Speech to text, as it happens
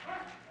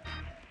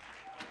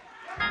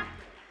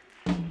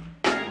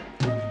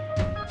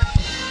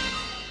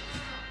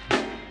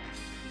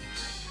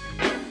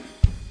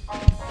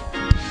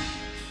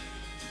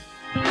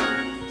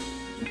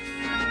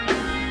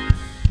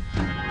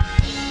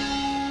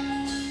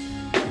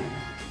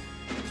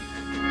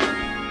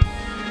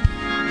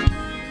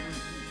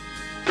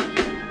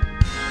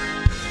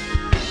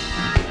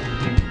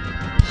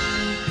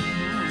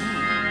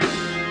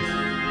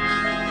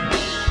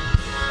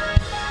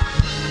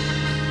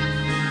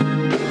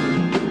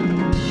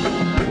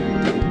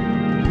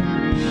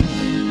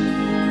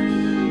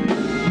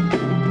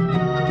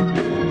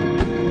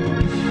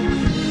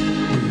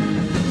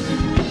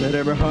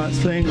every heart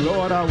sing,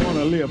 Lord, I want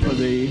to live for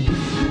thee.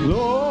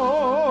 Lord,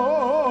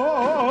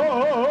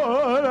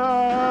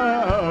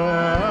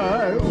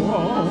 I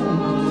want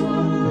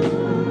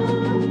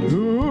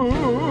to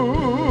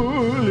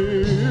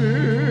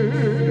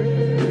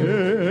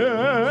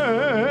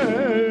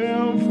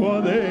live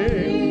for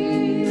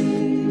thee.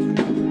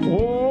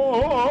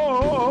 Oh,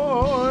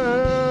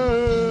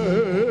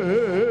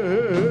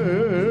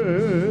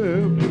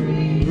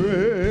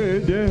 every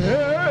day.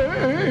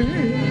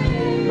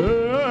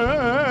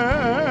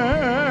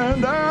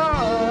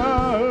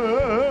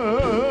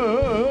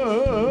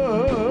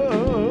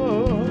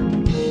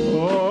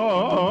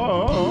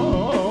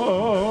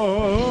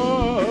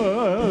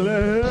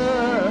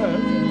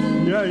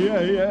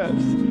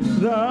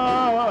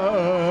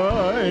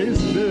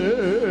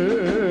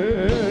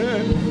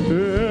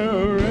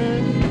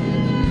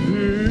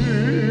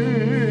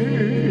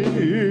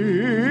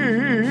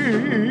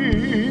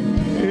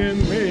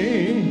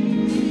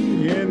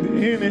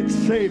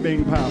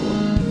 Saving power.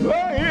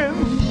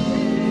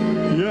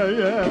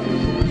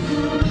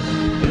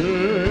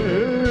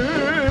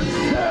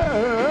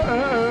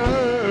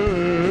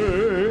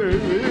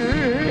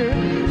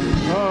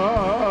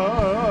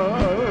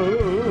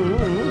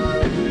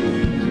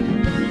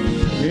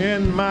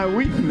 In my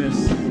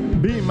weakness,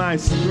 be my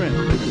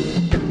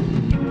strength.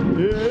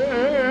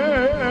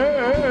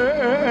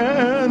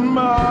 In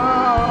my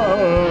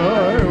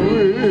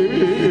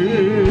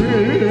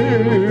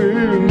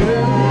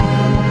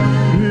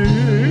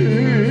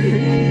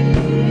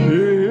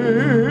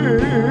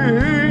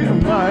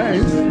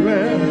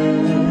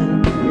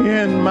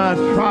my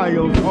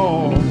trials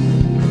all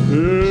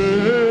in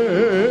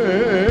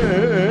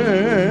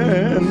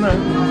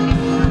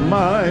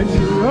my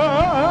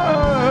trials,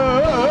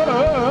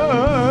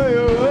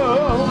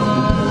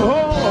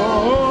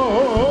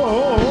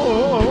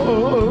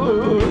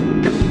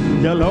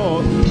 yeah,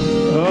 Lord,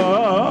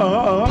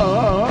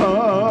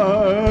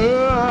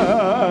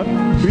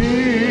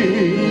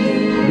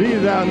 be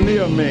thou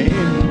near me.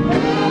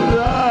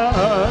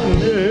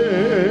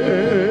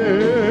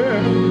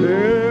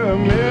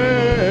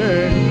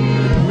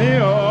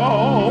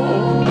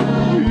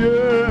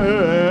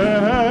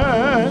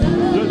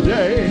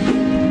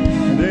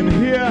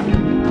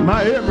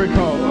 My every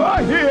call,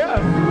 right here,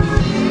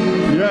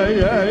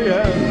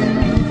 yeah,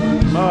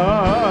 my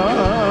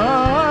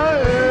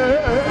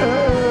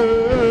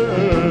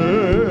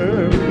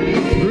every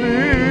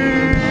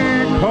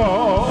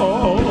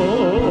call.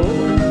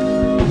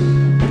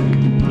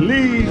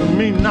 Leave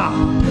me not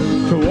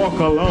to walk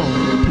alone.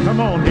 Come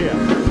on here.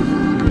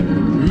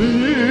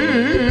 Leave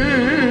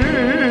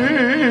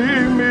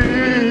me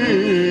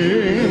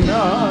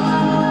not.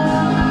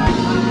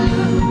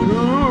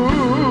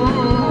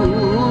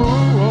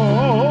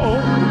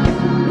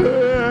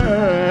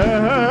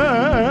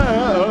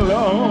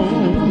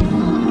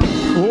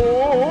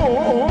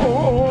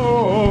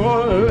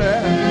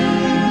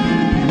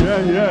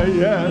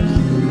 Yes,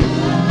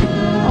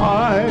 I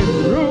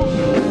do.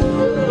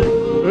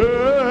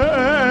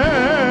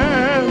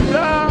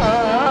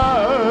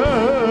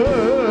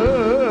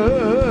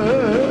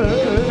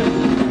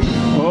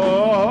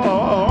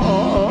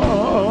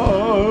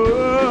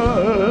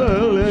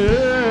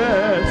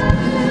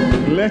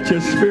 And let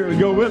your spirit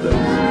go with us.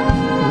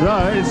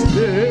 Thy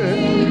spirit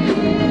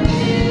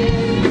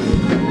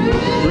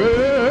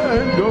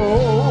go.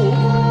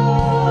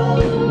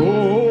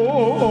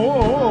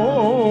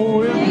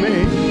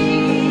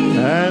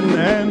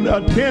 And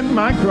attend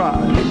my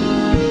cry.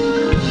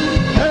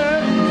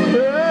 And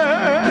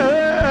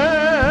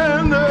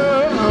attend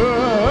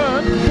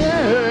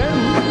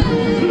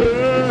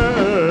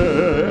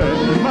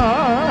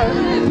my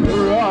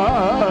cry.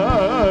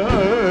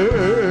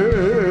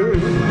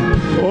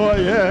 Oh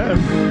yes.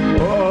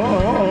 Oh,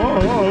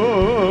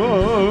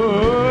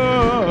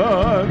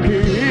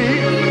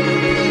 keep.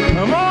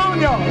 Come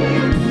on, y'all.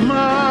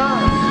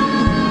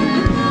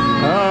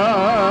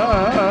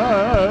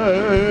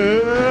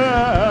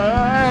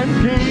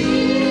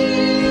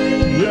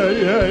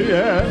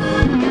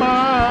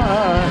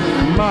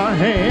 My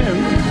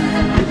hand,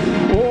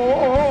 oh,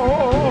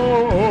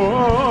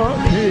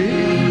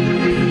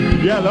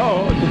 yeah,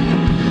 Lord,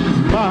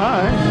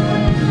 my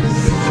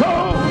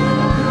soul,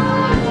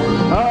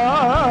 I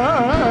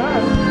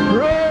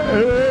pray,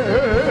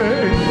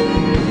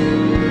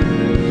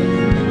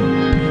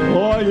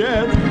 oh,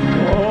 yes,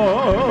 oh,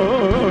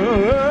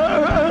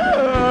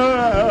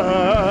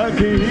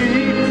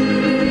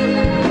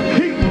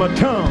 keep my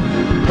tongue,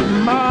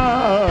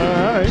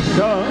 my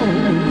tongue.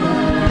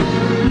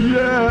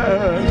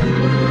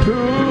 To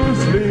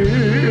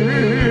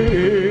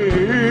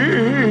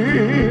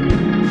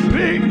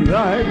sleep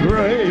thy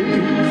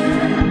grace,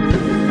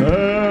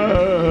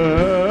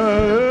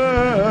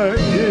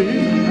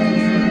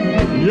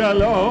 yeah,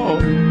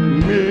 Lord,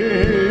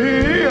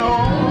 me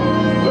on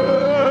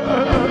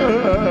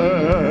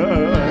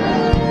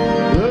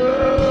the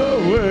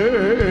way.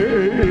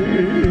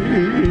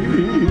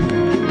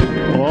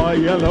 Oh,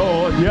 yeah,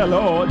 Lord, yeah,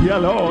 Lord, yeah,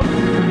 Lord.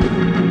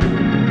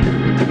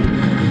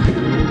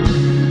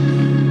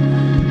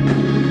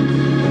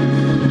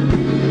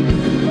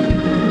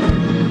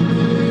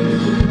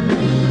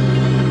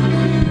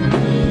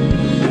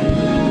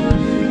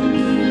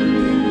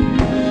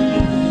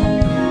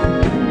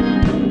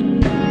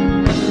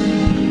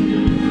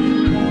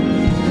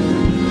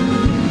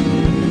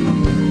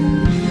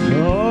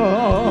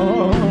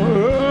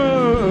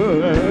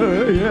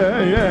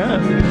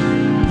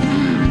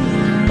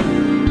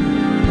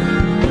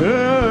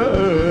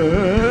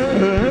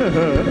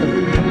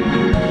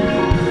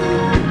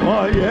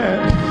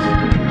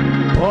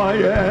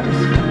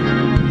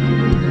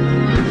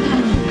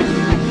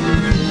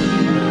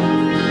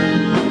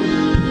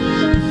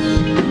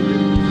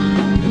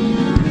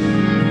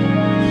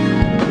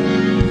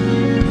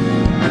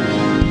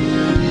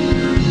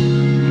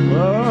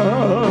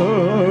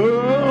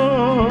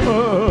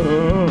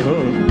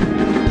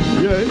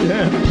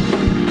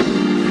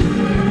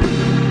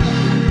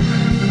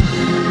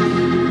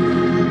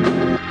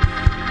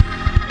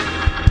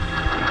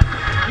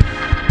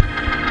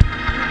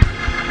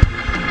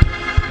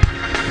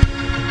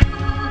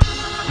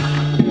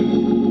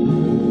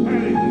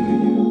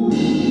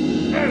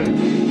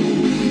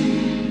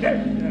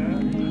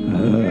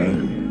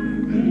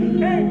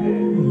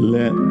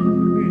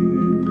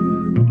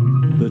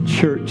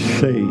 church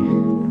say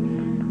amen.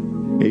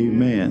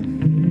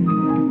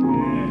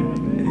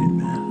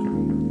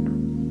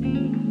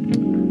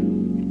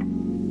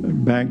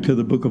 Amen. Back to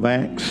the book of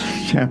Acts,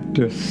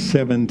 chapter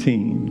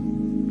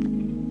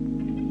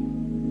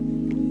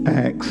 17.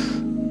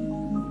 Acts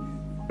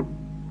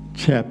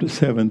chapter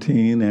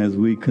 17, as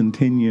we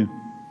continue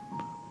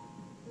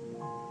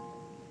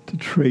to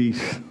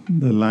trace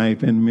the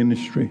life and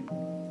ministry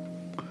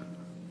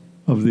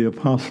of the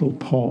Apostle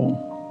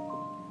Paul.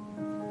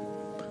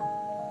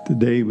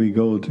 Today we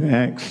go to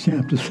Acts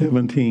chapter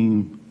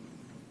 17.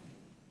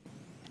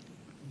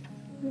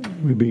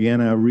 We began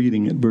our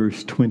reading at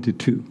verse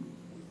 22.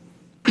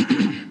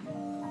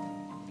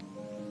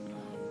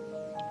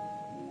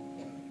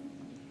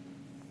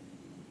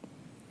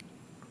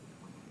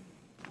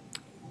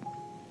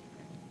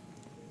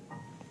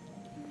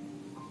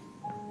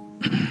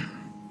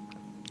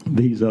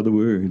 These are the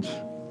words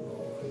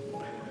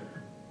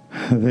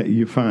that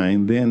you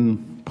find.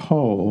 Then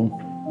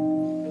Paul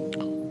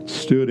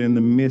stood in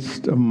the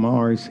midst of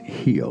Mars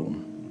Hill,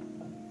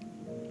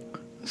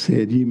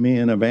 said, "Ye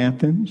men of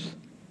Athens,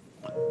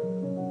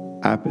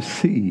 I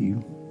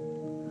perceive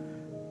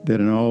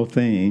that in all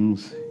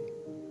things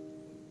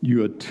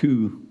you are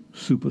too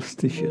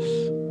superstitious.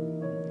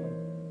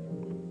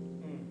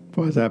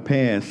 For as I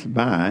passed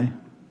by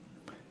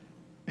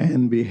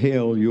and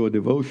beheld your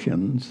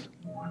devotions,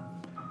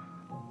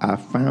 I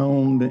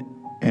found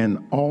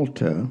an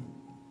altar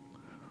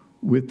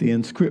with the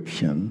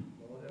inscription,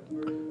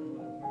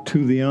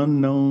 to the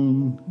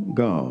unknown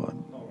God,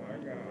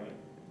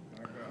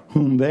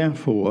 whom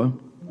therefore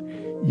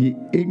ye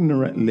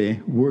ignorantly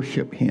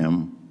worship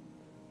him,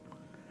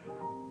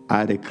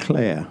 I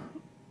declare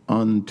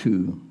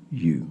unto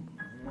you."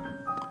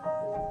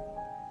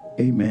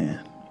 Amen.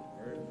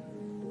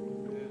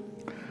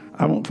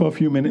 For a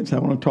few minutes, I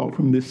want to talk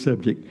from this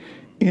subject,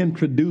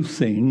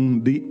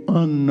 introducing the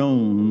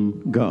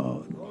unknown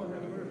God.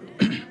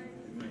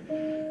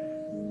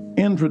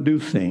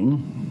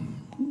 Introducing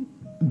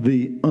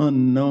the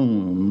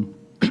unknown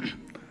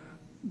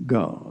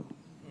God.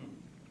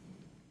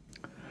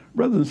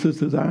 Brothers and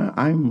sisters,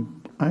 I've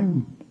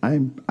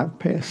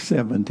passed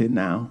 70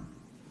 now.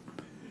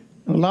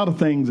 And a lot of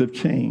things have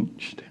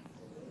changed.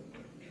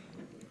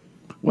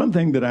 One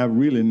thing that I've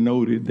really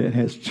noted that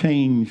has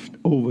changed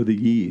over the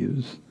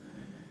years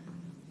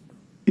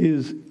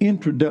is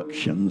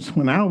introductions.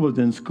 When I was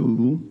in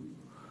school,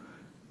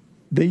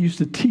 they used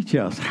to teach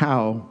us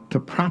how to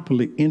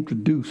properly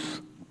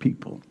introduce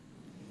people.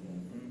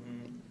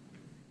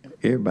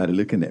 Everybody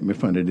looking at me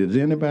funny. Does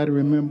anybody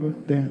remember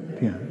that?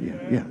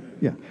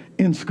 Yeah.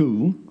 In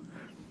school,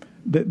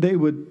 that they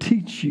would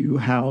teach you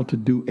how to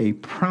do a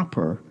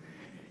proper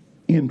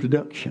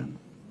introduction.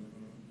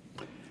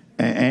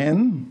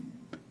 And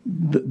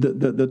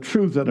the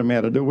truth of the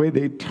matter, the way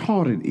they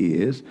taught it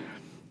is,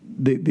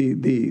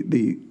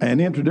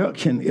 an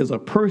introduction is a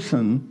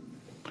person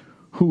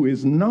who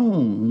is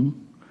known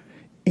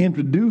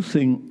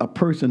introducing a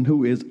person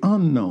who is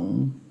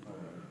unknown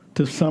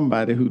to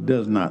somebody who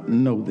does not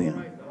know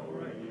them.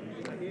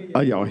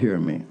 Are y'all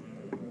hearing me?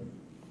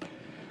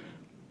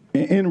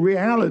 In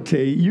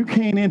reality, you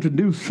can't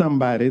introduce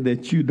somebody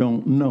that you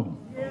don't know.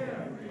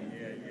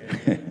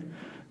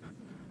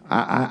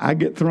 I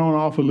get thrown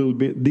off a little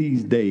bit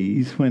these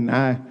days when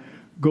I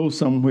go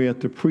somewhere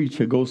to preach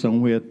or go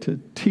somewhere to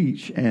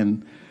teach,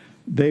 and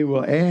they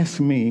will ask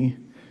me,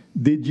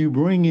 "Did you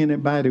bring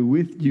anybody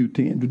with you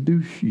to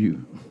introduce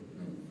you?"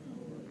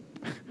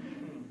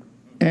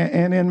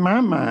 And in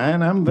my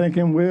mind, I'm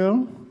thinking,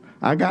 well,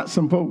 I got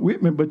some folk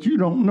with me, but you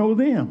don't know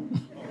them.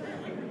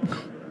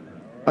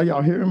 Are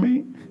y'all hearing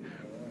me?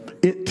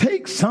 It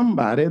takes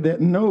somebody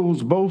that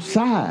knows both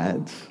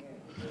sides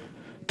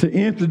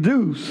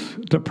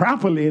to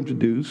properly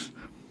introduce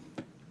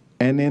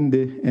an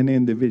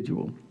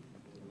individual.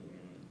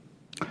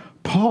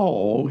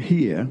 Paul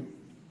here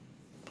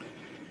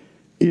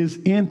is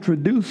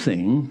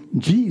introducing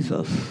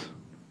Jesus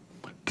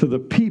to the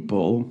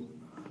people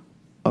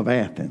of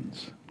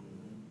Athens.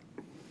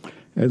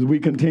 As we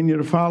continue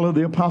to follow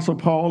the Apostle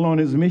Paul on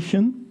his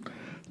mission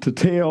to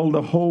tell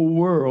the whole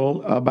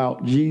world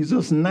about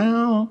Jesus,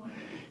 now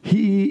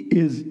he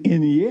is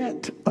in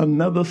yet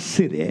another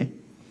city.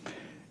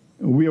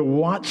 We'll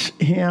watch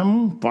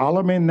him.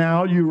 Follow me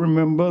now. You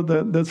remember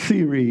the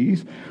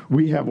series.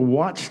 We have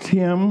watched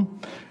him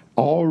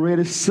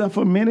already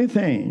suffer many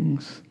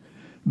things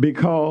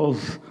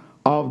because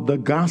of the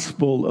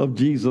gospel of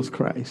Jesus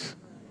Christ.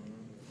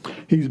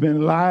 He's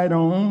been lied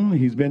on.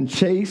 He's been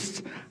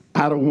chased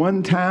out of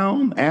one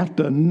town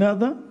after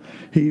another.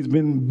 He's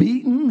been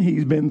beaten.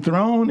 He's been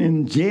thrown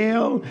in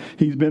jail.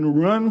 He's been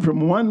run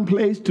from one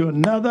place to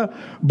another.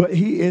 But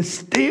he is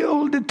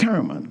still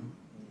determined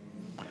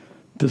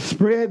to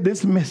spread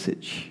this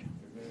message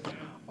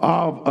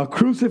of a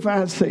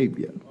crucified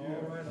Savior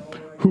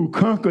who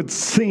conquered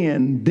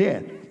sin,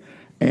 death,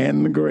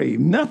 and the grave.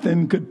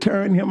 Nothing could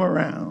turn him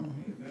around.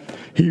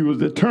 He was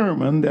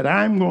determined that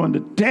I'm going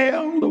to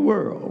tell the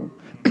world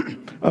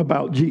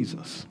about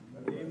Jesus.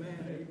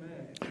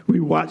 We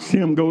watched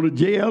him go to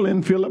jail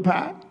in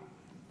Philippi.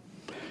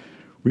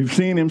 We've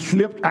seen him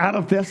slip out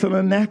of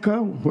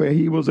Thessalonica, where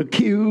he was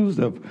accused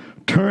of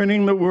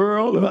turning the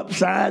world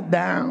upside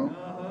down.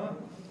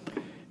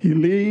 He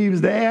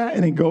leaves there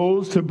and he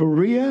goes to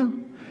Berea.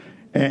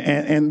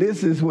 And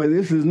this is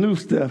new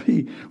stuff.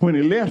 When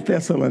he left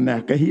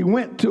Thessalonica, he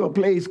went to a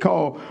place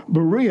called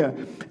Berea.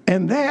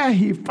 And there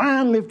he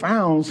finally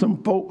found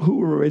some folk who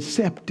were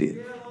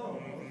receptive.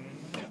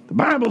 The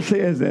Bible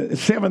says that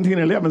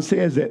 17:11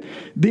 says that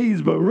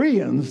these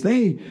Bereans,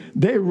 they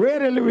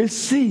readily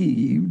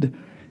received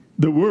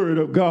the word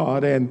of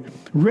God, and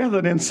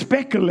rather than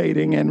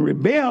speculating and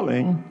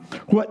rebelling,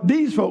 what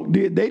these folk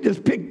did, they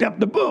just picked up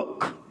the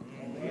book.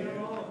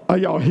 Are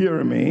y'all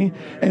hearing me?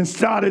 And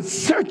started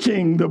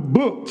searching the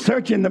book,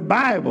 searching the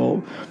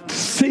Bible, to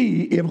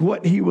see if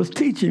what he was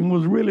teaching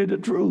was really the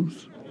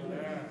truth.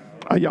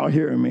 Are y'all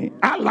hearing me?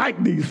 I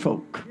like these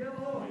folk.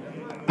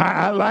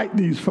 I like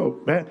these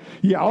folk.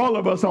 All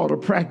of us ought to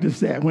practice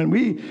that. When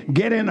we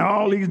get into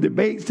all these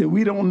debates that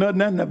we don't know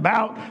nothing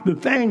about, the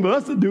thing for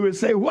us to do is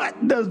say,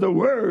 what does the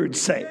word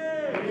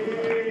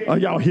say? Are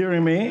y'all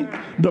hearing me?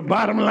 The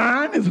bottom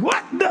line is,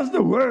 what does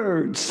the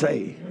word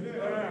say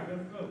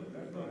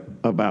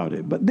about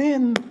it? But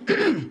then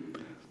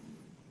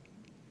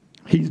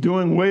he's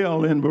doing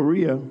well in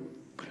Berea,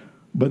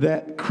 but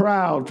that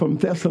crowd from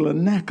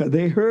Thessalonica,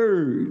 they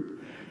heard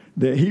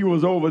that he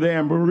was over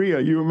there in Berea.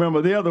 You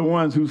remember, they're the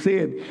ones who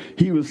said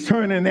he was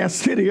turning that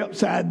city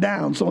upside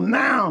down. So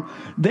now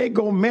they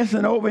go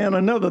messing over in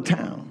another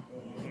town.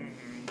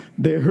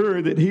 They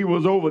heard that he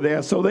was over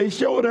there, so they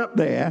showed up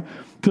there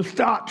to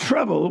start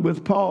trouble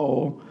with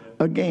Paul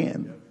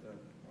again.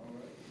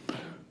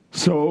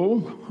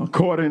 So,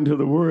 according to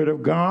the word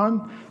of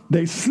God,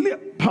 they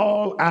slipped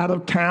Paul out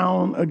of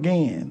town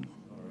again.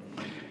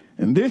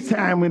 And this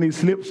time when he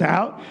slips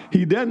out,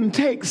 he doesn't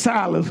take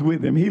Silas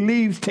with him. He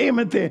leaves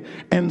Timothy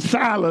and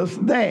Silas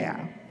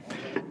there.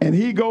 And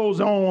he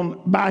goes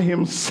on by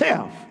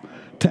himself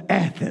to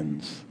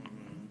Athens.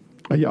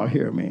 Are y'all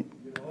hearing me?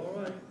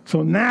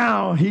 So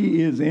now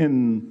he is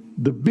in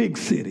the big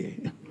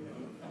city.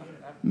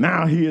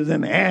 Now he is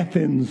in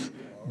Athens,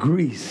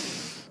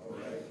 Greece.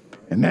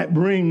 And that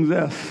brings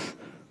us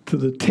to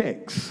the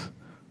text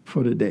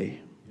for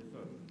today.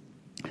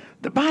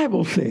 The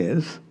Bible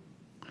says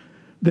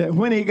that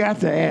when he got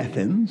to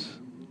Athens,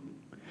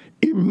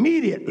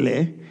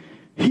 immediately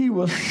he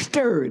was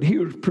stirred. He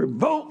was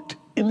provoked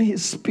in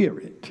his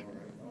spirit.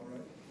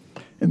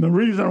 And the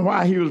reason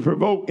why he was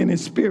provoked in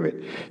his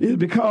spirit is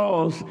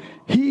because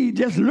he,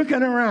 just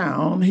looking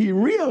around, he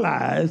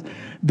realized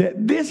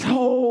that this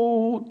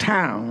whole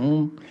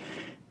town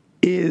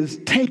is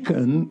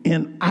taken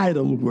in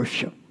idol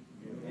worship.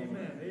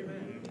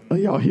 Are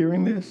y'all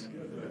hearing this?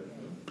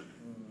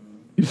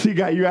 You see,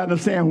 you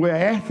understand where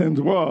Athens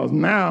was.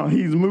 Now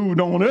he's moved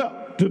on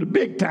up to the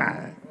big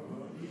time.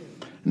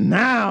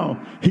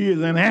 Now he is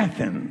in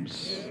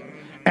Athens.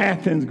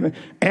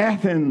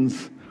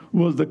 Athens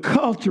was the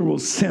cultural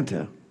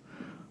center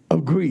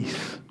of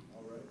Greece.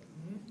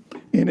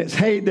 In its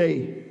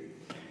heyday,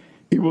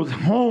 it was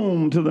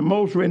home to the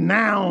most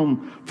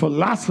renowned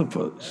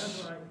philosophers.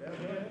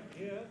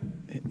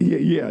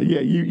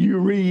 You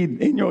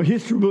read in your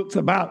history books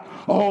about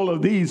all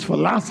of these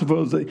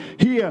philosophers.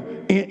 Here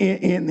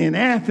in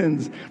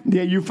Athens,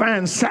 you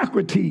find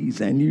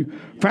Socrates, and you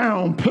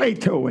found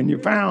Plato, and you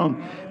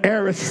found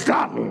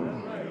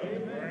Aristotle.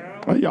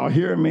 Are y'all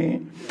hearing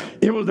me?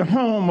 It was the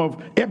home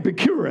of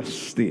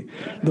Epicurus, the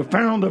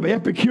founder of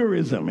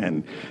Epicureanism,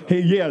 and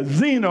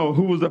Zeno,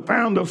 who was the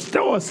founder of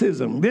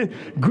Stoicism.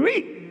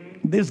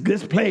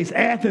 This place,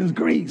 Athens,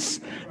 Greece,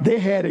 they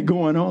had it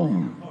going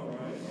on.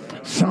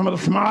 Some of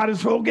the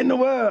smartest folk in the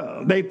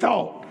world, they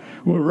thought,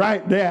 were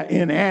right there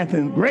in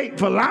Athens. Great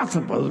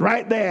philosophers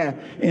right there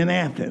in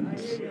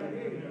Athens.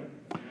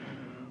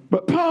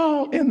 But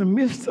Paul, in the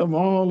midst of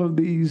all of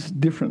these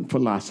different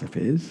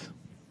philosophies,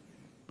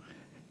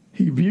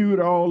 he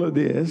viewed all of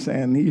this,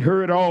 and he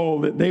heard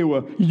all that they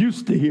were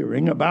used to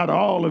hearing about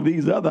all of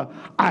these other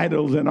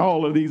idols and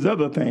all of these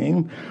other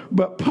things.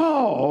 But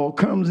Paul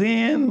comes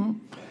in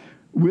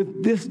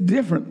with this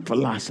different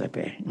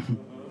philosophy.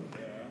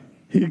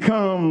 He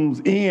comes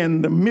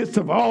in the midst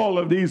of all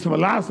of these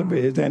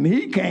philosophies, and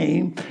he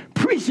came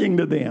preaching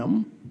to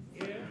them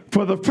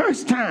for the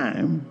first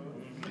time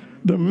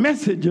the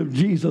message of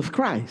Jesus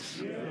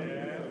Christ.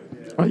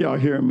 Are y'all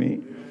hearing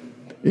me?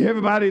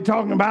 Everybody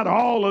talking about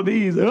all of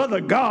these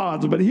other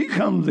gods, but he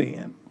comes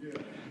in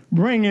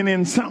bringing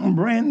in something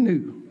brand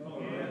new,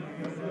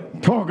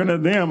 talking to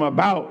them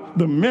about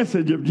the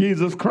message of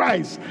Jesus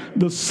Christ,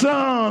 the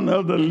Son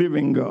of the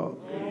living God.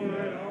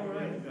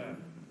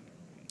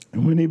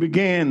 And when he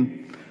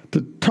began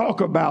to talk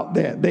about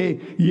that,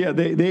 they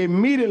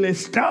immediately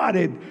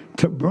started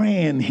to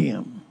brand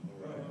him.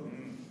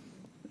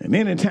 And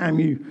anytime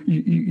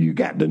you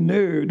got the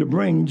nerve to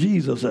bring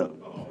Jesus up,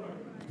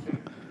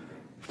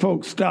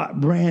 folks start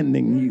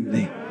branding you.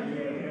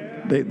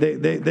 They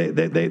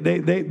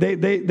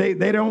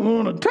don't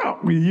want to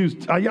talk with you.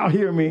 Are y'all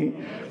hear me?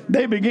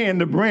 They began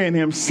to brand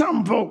him.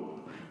 Some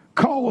folk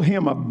call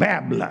him a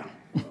babbler.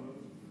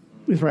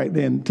 It's right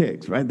there in the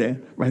text, right there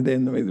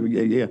in the,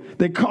 yeah.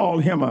 They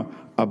called him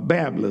a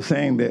babbler,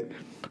 saying that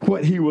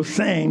what he was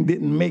saying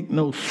didn't make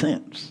no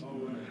sense.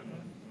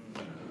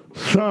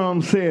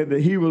 Some said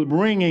that he was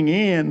bringing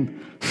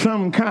in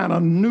some kind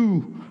of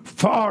new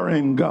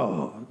foreign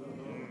god,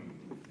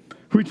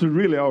 which was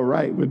really all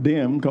right with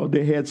them because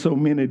they had so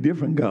many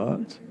different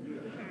gods.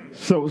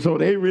 So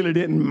they really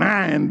didn't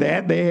mind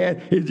that.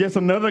 It's just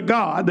another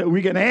god that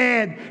we can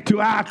add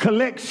to our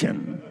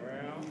collection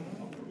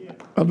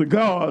of the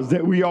gods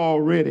that we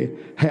already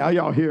have. Are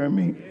y'all hearing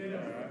me?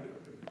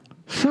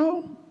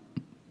 So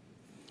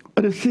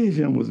a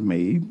decision was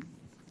made.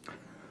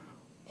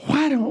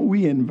 Why don't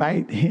we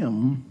invite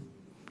him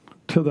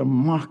to the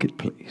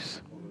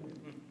marketplace?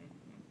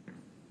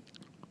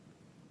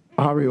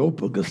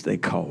 Areopagus, they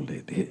called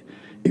it.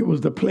 It was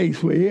the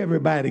place where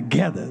everybody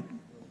gathered,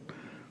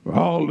 where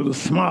all of the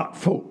smart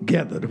folk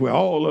gathered, where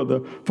all of the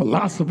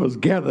philosophers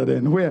gathered,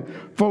 and where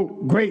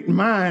folk, great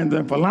minds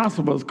and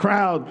philosophers,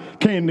 crowd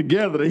came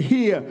together to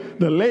hear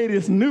the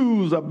latest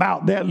news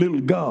about their little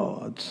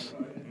gods.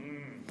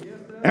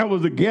 That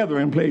was a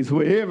gathering place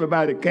where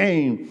everybody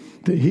came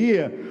to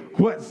hear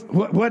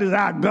what is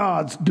our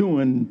God's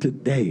doing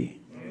today.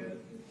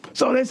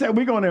 So they said,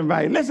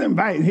 let's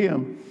invite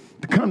him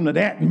to come to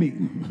that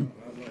meeting.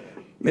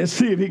 Let's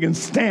see if he can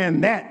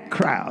stand that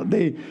crowd.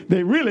 They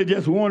really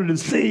just wanted to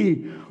see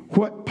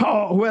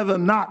whether or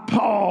not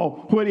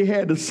Paul, what he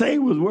had to say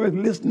was worth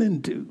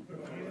listening to.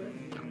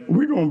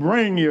 We're going to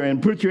bring you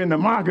and put you in the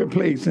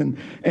marketplace. And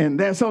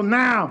that. So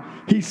now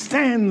he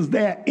stands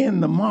there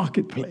in the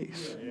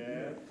marketplace.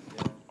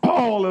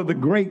 All of the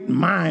great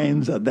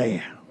minds are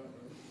there.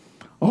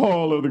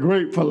 All of the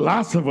great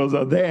philosophers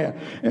are there.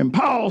 And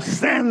Paul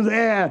stands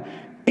there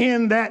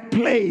in that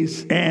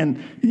place, and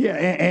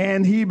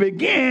he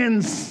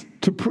begins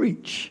to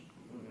preach.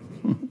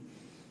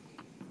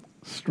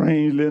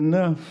 Strangely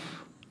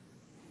enough,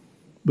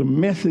 the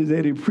message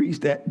that he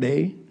preached that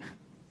day,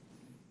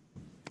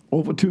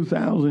 over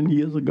 2,000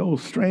 years ago,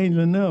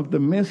 strangely enough, the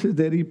message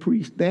that he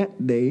preached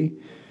that day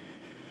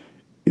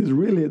is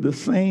really the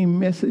same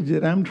message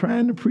that I'm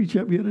trying to preach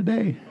up here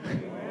today.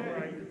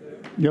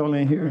 Y'all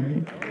ain't hearing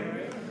me.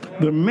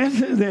 The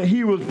message that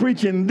he was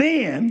preaching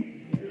then,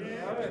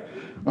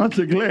 aren't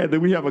you glad that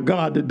we have a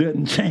God that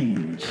doesn't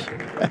change?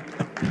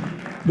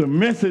 The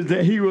message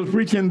that he was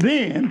preaching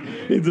then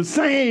is the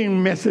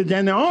same message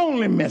and the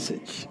only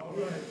message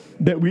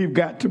that we've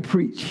got to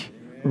preach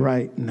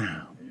right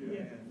now.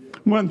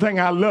 One thing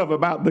I love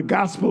about the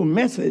gospel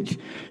message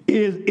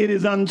is it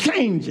is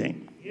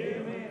unchanging.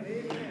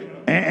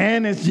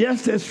 And it's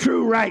just as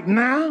true right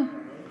now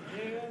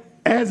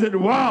as it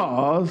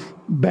was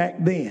back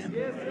then.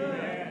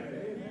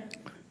 In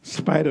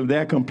spite of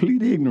their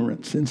complete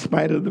ignorance, in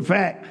spite of the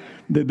fact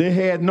that they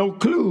had no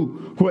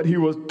clue what he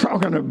was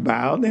talking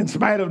about, in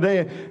spite of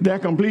their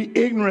complete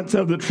ignorance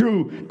of the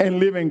true and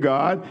living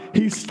God,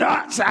 he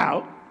starts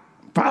out,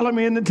 follow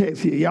me in the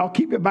text here, y'all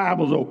keep your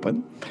Bibles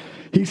open.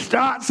 He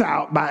starts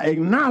out by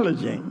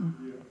acknowledging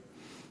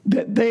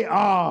that they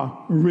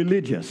are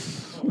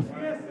religious.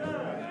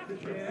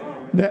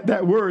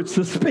 That word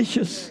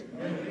suspicious,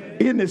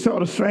 isn't it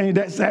sort of strange?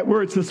 That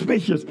word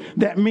suspicious,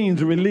 that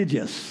means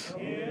religious.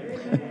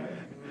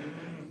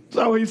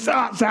 So he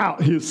starts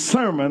out his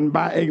sermon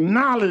by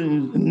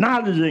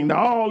acknowledging that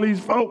all these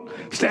folk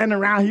standing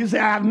around. He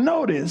said, I've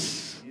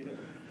noticed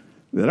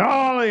that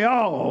all of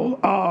y'all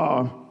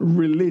are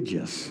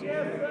religious.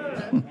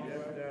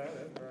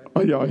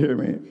 Oh, y'all hear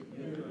me?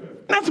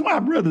 That's why,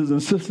 brothers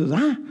and sisters,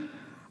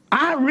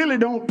 I really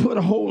don't put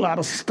a whole lot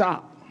of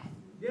stock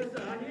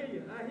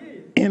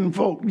in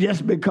folk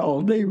just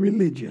because they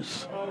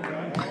religious.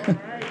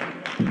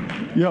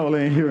 Y'all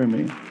ain't hearing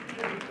me.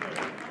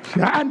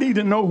 See, I need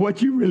to know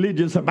what you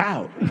religious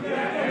about.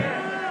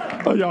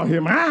 Oh, y'all hear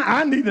me?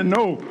 I need to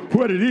know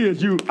what it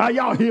is are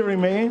y'all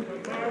hearing me?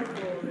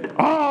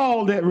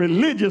 All that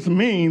religious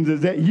means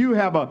is that you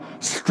have a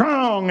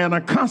strong and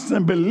a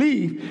constant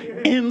belief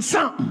in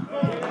something.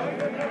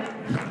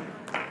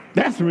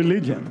 That's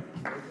religion.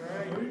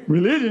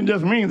 Religion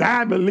just means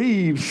I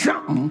believe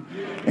something,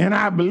 and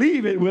I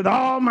believe it with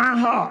all my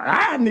heart.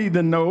 I need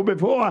to know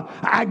before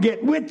I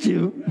get with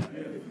you.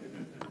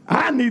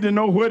 I need to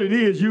know what it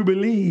is you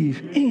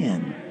believe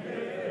in.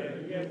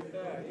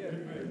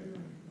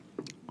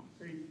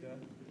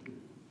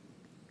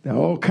 There are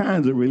all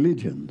kinds of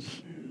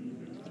religions.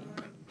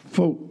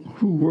 Folk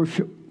who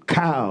worship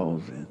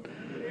cows and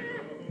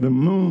the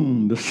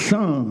moon, the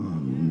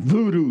sun,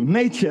 voodoo,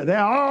 nature. There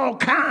are all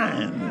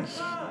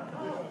kinds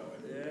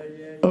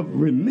of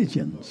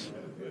religions.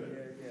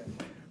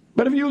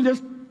 But if you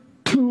just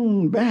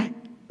tune back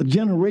a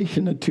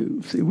generation or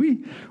two, see,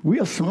 we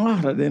are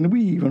smarter than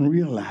we even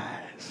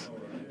realize.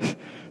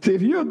 See,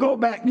 if you go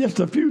back just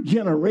a few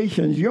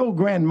generations, your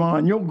grandma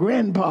and your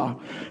grandpa,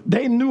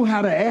 they knew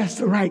how to ask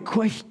the right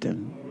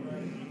question.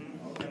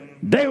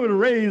 They would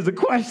raise the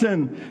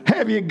question,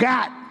 have you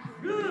got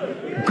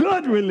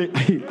good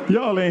religion?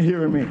 Y'all ain't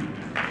hearing me.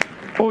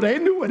 Oh, they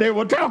knew what they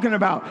were talking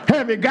about.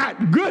 Have you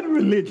got good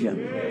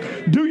religion?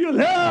 Do you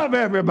love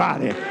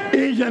everybody?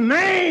 Is your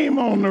name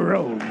on the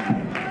roll?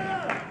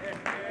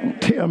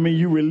 Don't tell me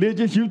you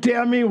religious. You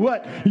tell me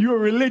what you're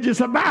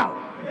religious about.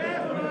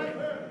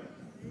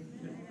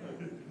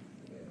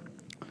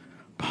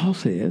 Paul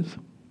says,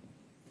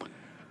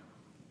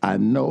 I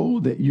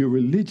know that you're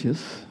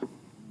religious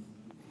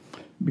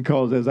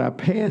because as I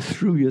passed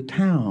through your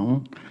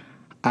town,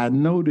 I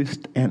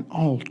noticed an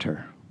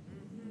altar.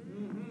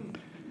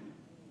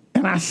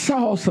 And I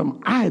saw some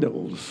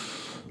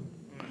idols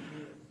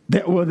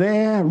that were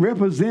there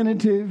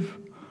representative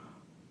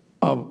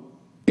of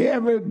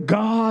every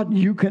god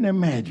you can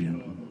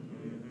imagine.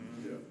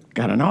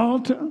 Got an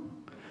altar,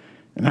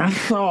 and I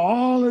saw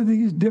all of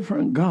these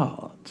different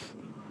gods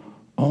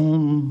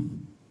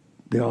on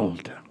the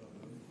altar.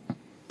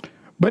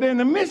 But in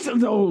the midst of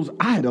those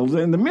idols,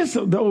 in the midst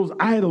of those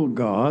idol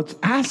gods,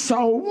 I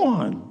saw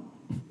one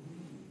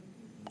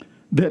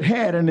that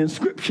had an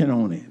inscription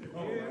on it.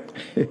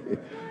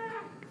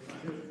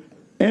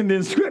 And the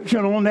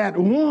inscription on that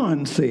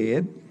one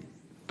said,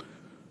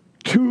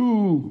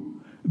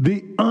 to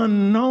the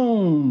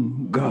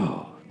unknown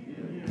God.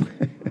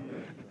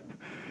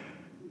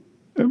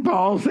 And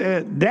Paul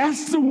said,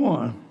 that's the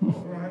one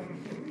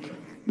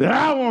that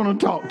I want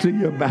to talk to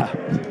you about.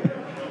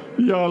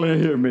 Y'all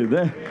didn't hear me.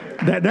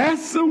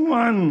 That's the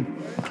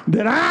one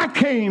that I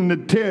came to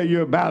tell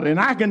you about. And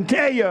I can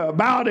tell you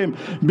about him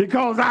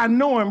because I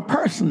know him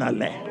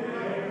personally.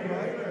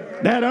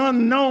 That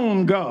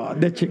unknown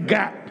God that you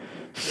got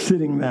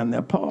sitting down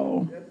there.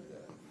 Paul,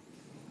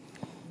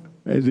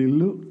 as he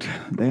looked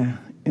there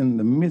in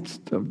the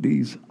midst of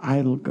these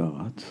idol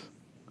gods,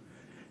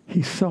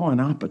 he saw an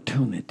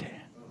opportunity,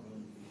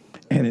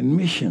 an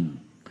admission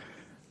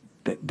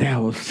that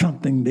there was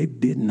something they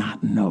did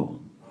not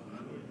know,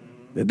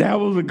 that there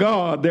was a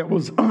God that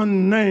was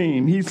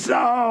unnamed. He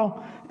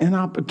saw an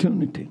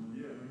opportunity.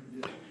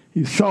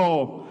 He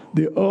saw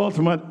the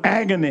ultimate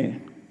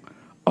agony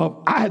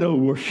of idol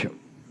worship.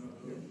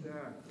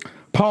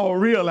 Paul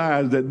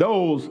realized that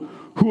those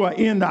who are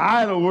in the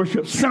idol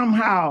worship,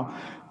 somehow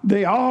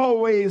they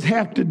always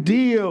have to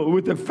deal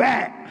with the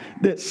fact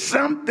that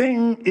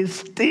something is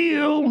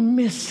still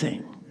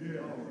missing.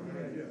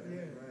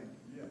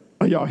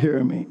 Are y'all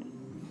hearing me?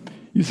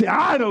 You see,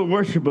 idol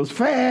worshipers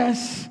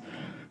fast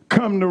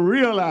come to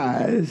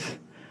realize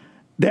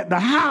that the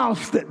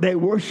house that they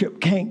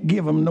worship can't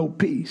give them no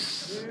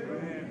peace.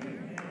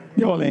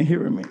 Y'all ain't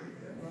hearing me.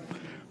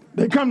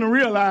 They come to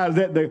realize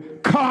that the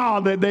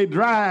car that they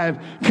drive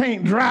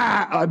can't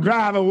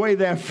drive away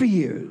their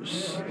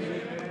fears.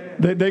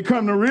 They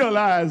come to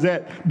realize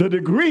that the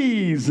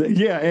degrees,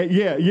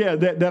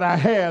 that I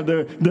have,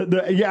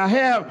 I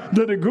have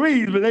the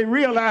degrees, but they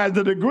realize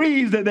the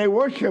degrees that they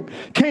worship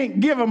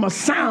can't give them a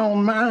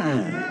sound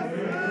mind.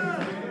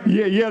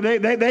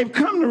 They've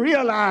come to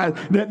realize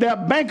that their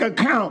bank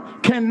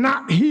account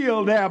cannot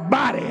heal their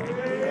body.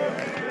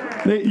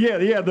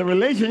 The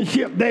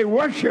relationship they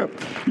worship,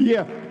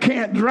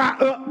 can't dry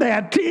up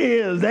their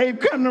tears. They've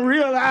come to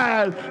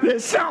realize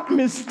that something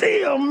is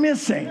still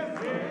missing.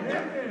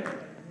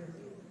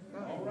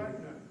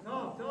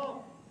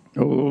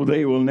 Oh,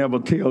 they will never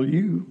tell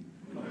you.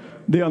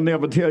 They'll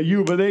never tell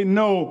you, but they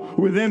know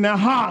within their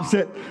hearts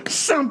that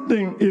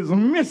something is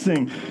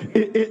missing.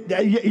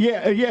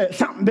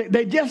 Something.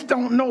 They just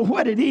don't know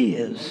what it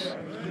is.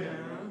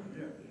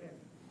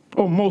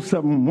 Oh, most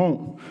of them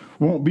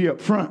won't be up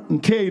front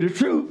and tell you the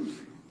truth.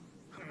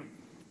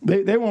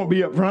 They won't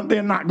be up front.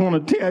 They're not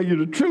going to tell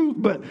you the truth.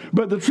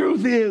 But the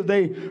truth is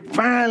they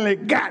finally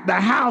got the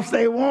house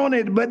they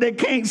wanted, but they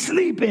can't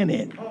sleep in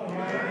it.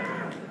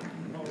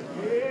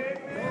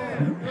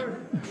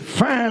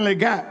 Finally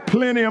got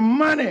plenty of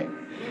money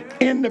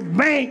in the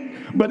bank,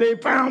 but they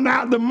found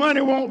out the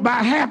money won't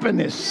buy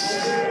happiness.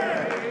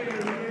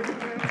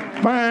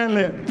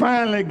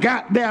 Finally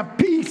got their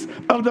piece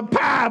of the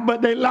pie,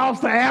 but they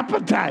lost their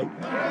appetite.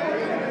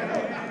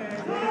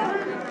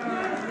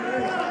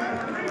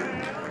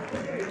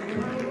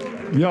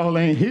 Y'all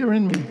ain't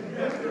hearing me.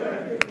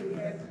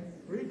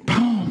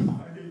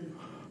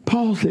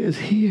 Paul says,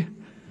 here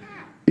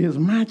is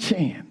my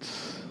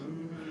chance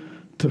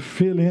to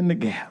fill in the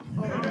gap.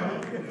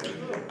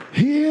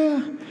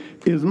 Here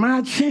is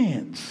my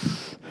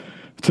chance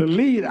to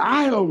lead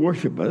idol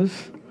worshipers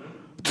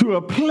to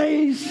a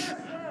place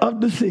of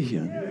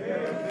decision.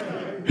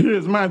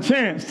 Here's my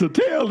chance to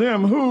tell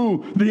them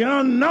who the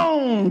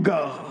unknown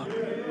God.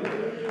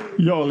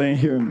 Y'all ain't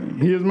hearing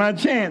me. Here's my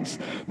chance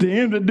to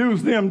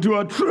introduce them to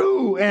a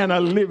true and a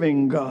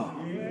living God.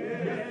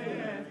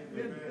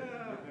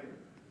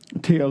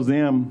 It tells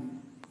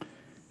them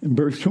in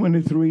verse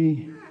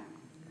 23,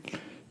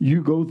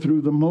 you go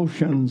through the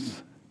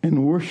motions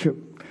and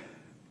worship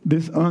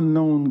this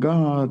unknown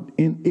God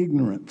in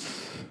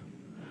ignorance,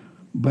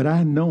 but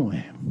I know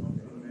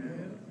him.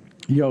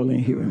 Y'all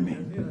ain't hearing me.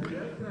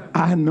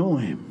 I know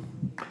him.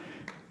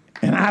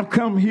 And I've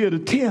come here to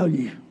tell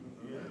you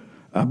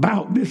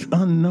about this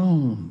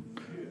unknown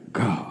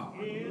God.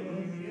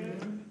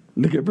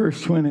 Look at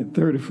verse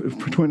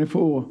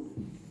 24.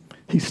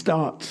 he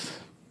starts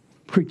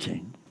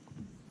preaching.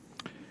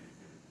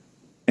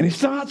 And he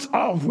starts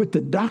off with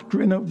the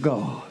doctrine of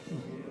God.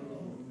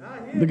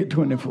 Look at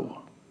 24.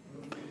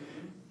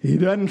 He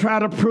doesn't try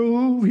to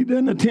prove, he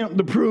doesn't attempt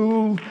to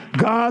prove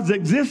God's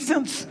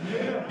existence.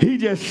 He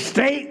just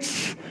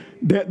states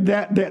that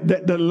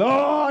the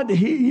Lord, that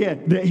he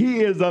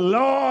is the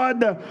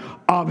Lord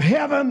of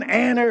heaven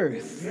and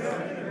earth.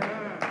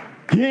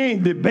 He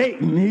ain't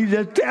debating, he's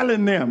just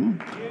telling them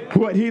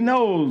what he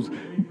knows.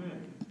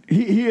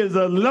 He is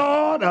the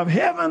Lord of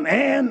heaven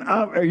and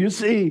of earth. You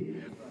see,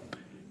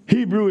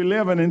 Hebrew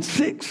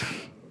 11:6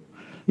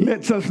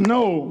 lets us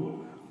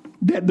know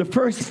that the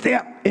first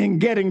step in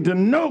getting to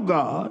know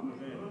God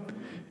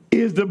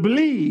is to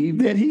believe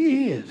that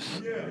he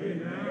is.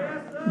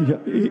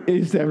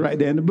 It's that right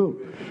there in the book.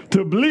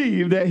 To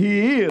believe that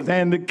he is.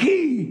 And the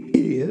key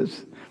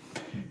is,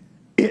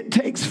 it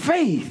takes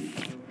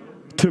faith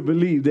to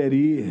believe that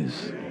he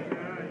is.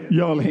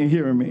 Y'all ain't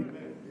hearing me.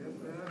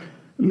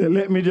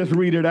 Let me just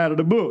read it out of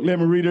the book. Let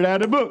me read it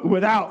out of the book.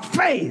 Without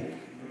faith,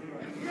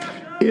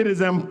 it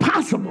is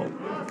impossible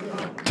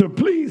to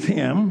please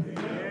him.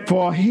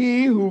 For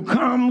he who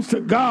comes to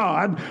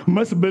God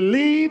must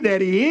believe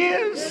that he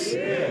is,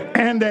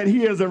 and that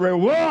he is a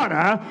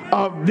rewarder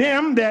of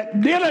them that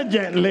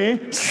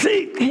diligently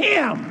seek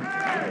him.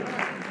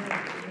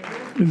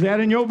 Is that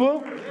in your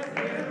book?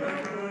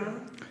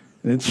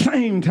 At the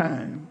same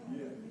time,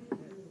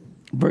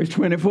 verse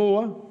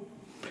 24,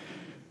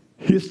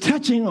 he's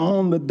touching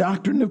on the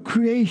doctrine of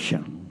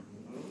creation.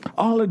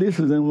 All of this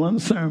is in one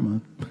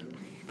sermon.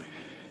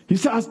 He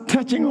starts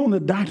touching on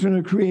the doctrine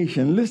of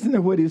creation. Listen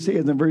to what he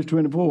says in verse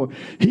 24.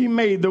 He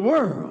made the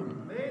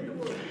world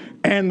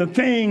and the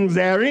things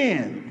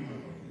therein.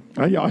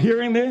 Are y'all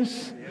hearing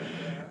this?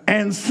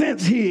 And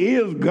since he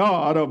is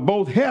God of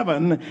both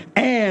heaven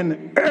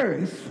and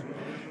earth,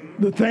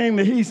 the thing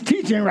that he's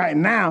teaching right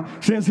now,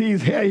 since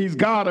he's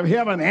God of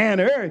heaven and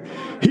earth,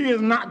 he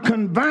is not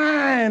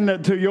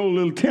confined to your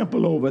little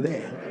temple over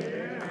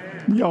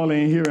there. Y'all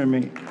ain't hearing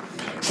me.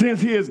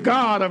 Since he is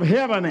God of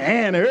heaven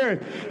and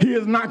earth, he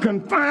is not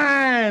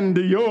confined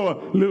to your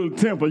little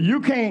temple. You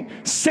can't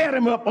set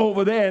him up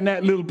over there in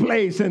that little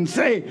place and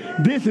say,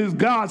 this is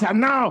God's house.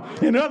 Now,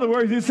 in other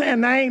words, he's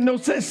saying there ain't no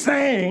such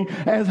thing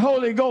as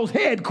Holy Ghost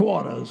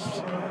headquarters.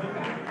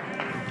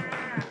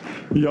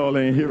 Y'all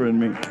ain't hearing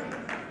me.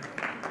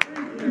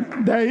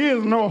 There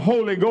is no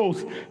Holy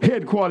Ghost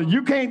headquarters.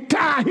 You can't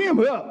tie him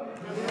up.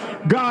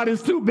 God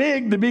is too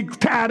big to be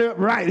tied up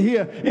right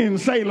here in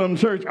Salem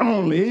Church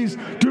only. He's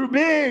too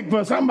big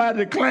for somebody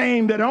to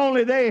claim that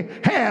only they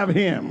have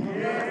him.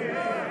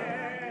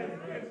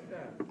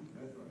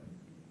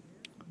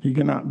 He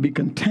cannot be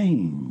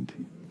contained.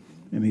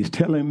 And he's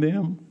telling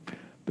them,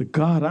 the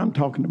God I'm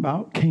talking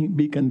about can't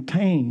be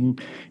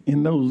contained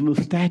in those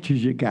little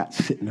statues you got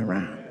sitting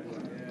around.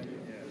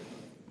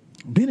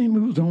 Then he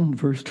moves on to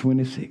verse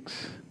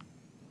 26.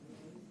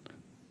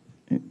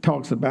 It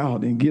talks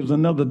about and gives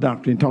another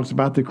doctrine. It talks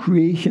about the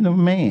creation of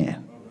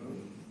man.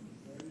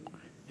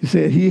 He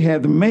said, he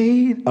hath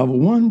made of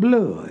one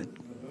blood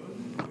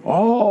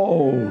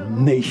all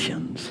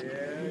nations.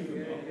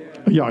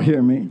 Y'all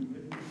hear me?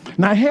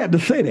 Now, I had to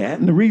say that,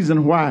 and the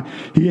reason why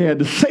he had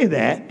to say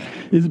that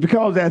is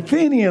because the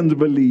Athenians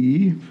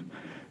believe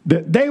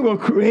that they were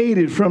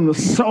created from the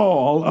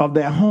soil of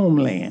their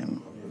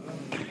homeland.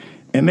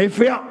 And they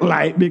felt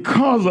like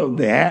because of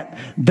that,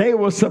 they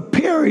were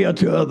superior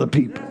to other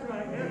people.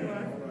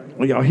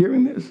 Are y'all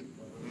hearing this?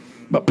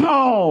 But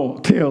Paul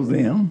tells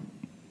them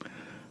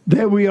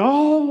that we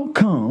all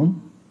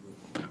come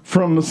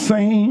from the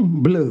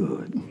same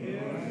blood.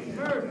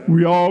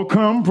 We all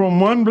come from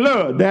one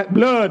blood. That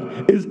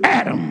blood is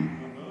Adam.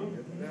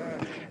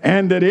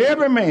 And that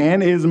every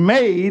man is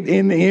made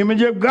in the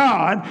image of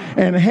God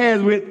and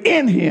has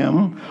within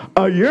him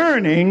a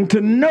yearning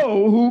to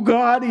know who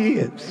God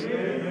is.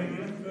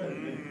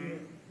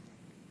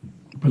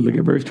 But look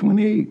at verse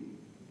 28.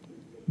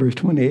 Verse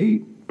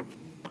 28.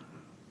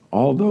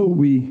 Although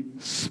we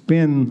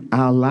spend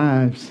our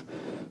lives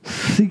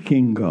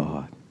seeking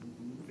God,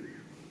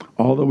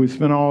 although we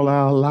spend all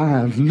our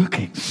lives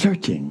looking,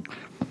 searching,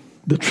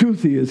 the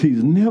truth is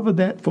he's never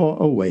that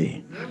far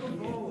away.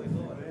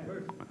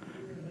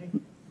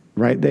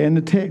 Right there in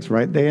the text,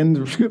 right there in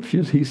the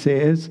scriptures, he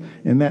says,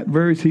 in that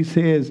verse, he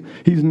says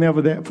he's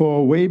never that far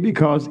away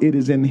because it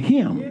is in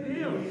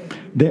him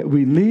that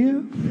we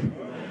live,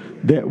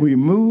 that we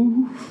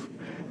move,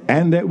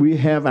 and that we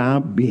have our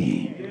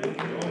being.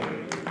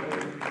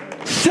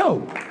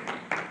 So,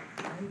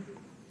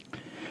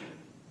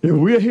 if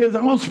we're his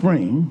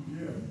offspring,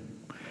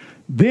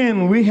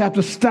 then we have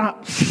to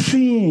stop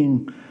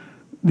seeing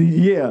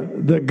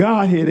the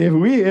Godhead. If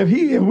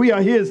we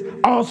are his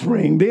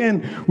offspring,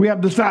 then we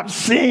have to stop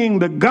seeing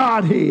the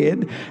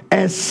Godhead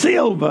as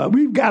silver.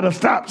 We've got to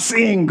stop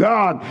seeing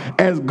God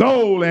as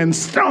gold and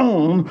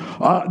stone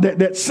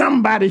that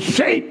somebody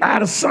shaped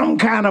out of some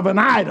kind of an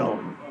idol.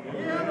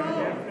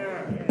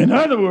 In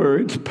other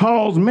words,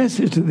 Paul's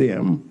message to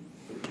them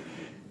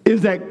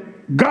is that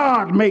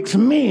God makes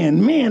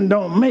men. Men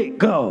don't make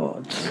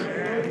gods.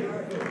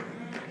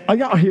 Are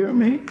y'all hearing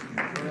me?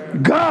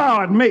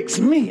 God makes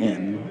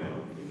men.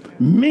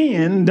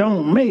 Men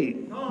don't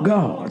make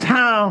gods.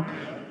 How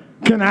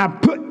can I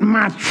put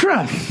my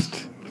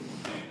trust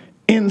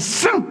in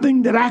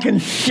something that I can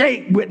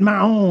shape with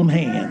my own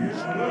hands?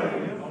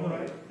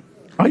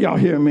 Are y'all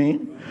hearing me?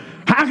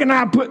 How can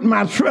I put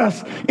my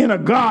trust in a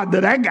God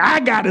that I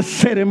got to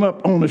set him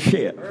up on a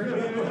shelf?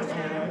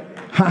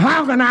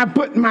 How can I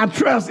put my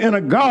trust in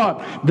a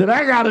God that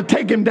I got to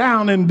take him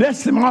down and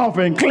dust him off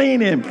and clean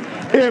him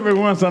every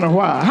once in a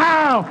while?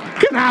 How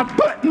can I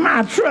put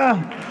my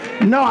trust?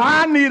 No,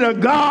 I need a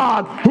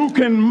God who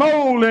can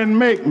mold and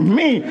make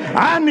me.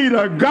 I need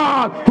a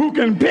God who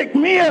can pick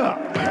me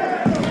up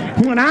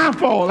when I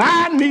fall.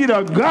 I need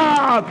a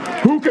God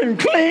who can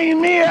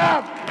clean me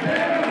up.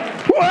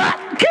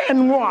 What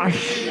can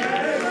wash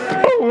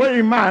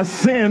away my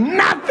sin?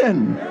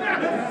 Nothing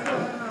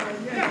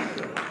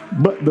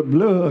but the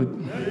blood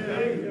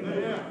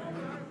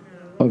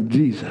of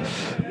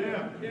Jesus.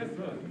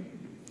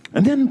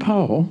 And then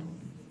Paul,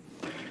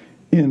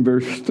 in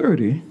verse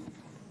 30,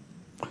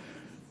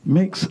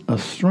 makes a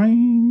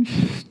strange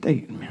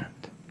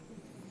statement.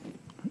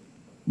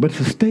 But it's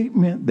a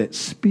statement that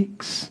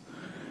speaks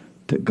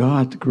to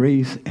God's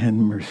grace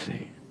and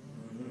mercy.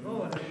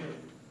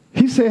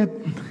 He said,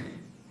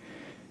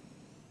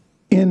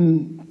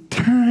 in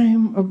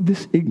time of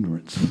this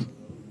ignorance,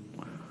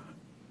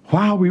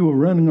 while we were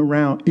running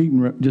around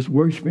ignorant, just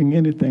worshiping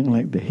anything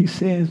like that, he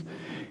says,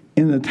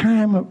 in the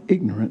time of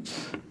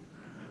ignorance,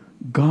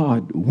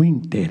 God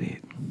winked at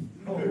it.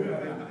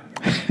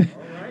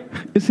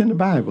 It's in the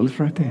Bible. It's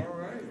right there.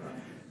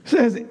 It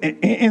says,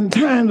 in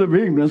times of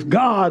ignorance,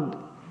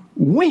 God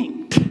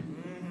winked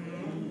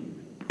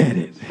at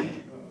it.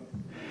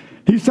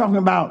 He's talking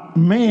about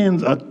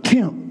man's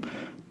attempt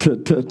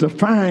to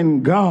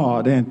find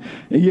God. And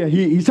yeah,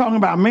 he's talking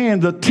about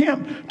man's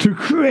attempt to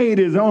create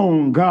his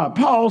own God.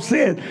 Paul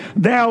said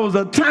there was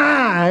a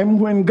time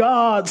when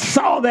God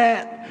saw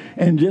that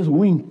and just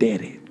winked at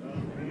it.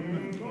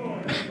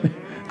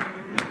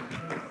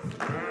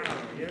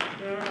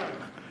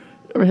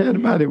 Ever had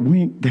anybody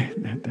wink?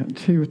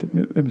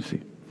 Let me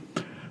see.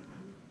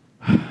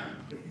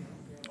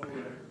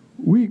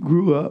 We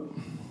grew up.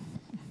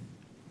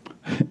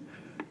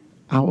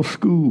 Our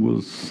school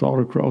was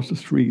sort of across the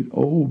street,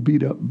 old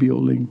beat-up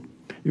building.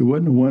 It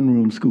wasn't a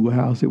one-room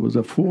schoolhouse. It was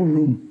a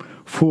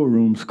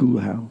four-room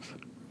schoolhouse.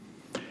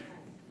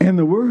 And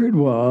the word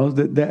was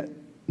that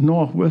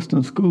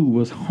Northwestern school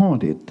was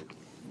haunted.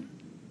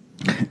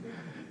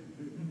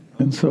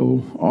 And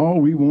so all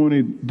we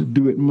wanted to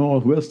do at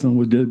Northwestern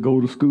was just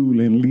go to school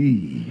and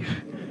leave.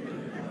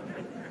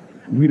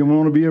 We didn't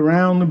want to be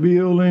around the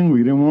building.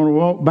 We didn't want to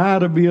walk by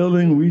the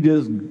building. We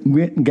just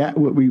went and got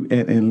what we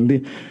and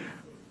lived.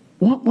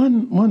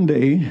 One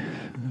day,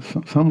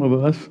 some of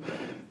us,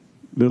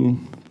 little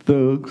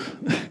thugs,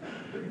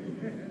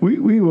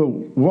 we were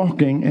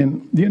walking,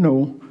 and you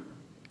know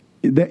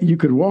that you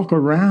could walk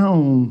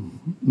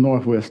around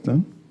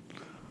Northwestern,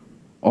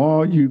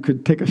 or you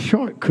could take a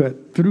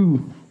shortcut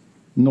through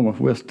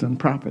Northwestern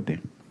property.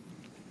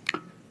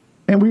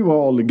 And we were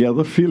all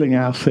together feeling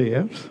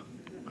ourselves.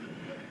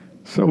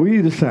 So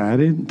we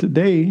decided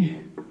today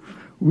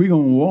we're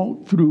going to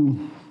walk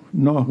through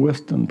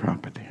Northwestern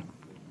property.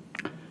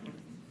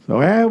 So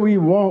as we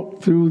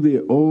walked through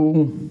the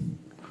old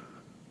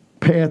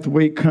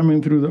pathway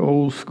coming through the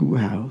old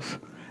schoolhouse,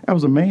 there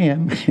was a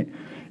man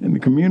in the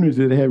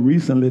community that had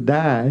recently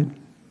died.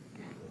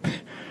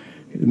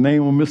 His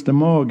name was Mr.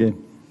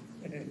 Morgan.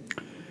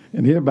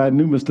 And everybody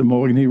knew Mr.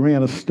 Morgan. He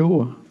ran a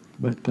store.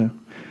 But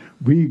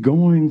we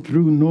going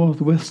through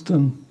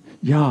Northwestern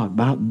Yard,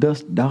 about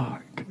dusk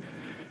dark.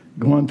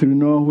 Going through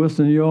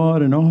Northwestern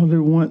Yard, and all at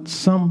once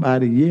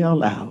somebody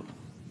yelled out,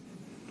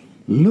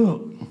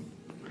 "Look,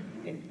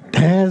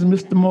 there's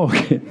Mr.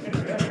 Morgan."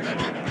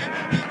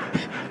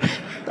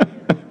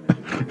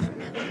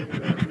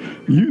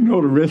 You know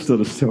the rest of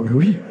the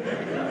story.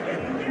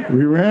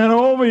 We ran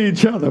over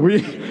each other.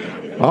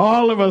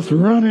 All of us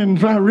running,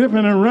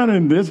 ripping and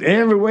running this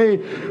every way.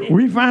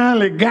 We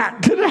finally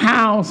got to the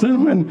house,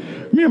 and when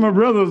me and my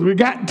brothers, we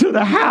got to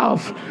the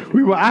house,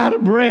 we were out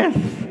of breath.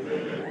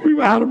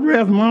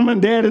 Mom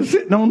and Daddy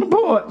sitting on the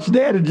porch.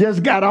 Daddy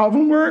just got off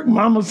from work.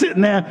 Mama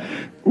sitting there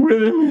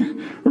with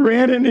him,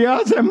 ran in the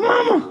yard, said,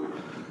 "Mama,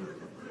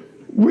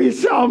 we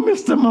saw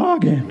Mr.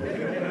 Morgan."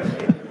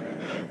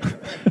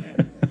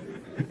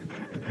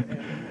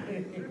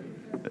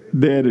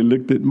 Daddy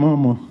looked at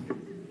Mama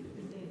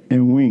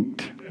and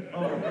winked.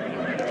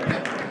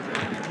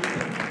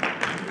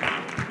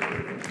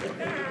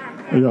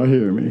 Y'all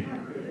hear me?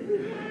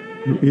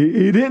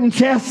 He didn't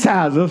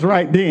chastise us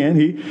right then.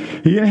 He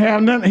didn't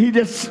have nothing. He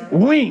just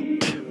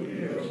winked.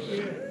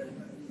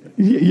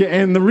 Yeah,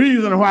 and the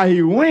reason why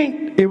he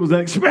winked, it was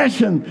an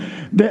expression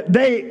that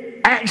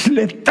they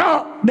actually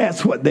thought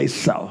that's what they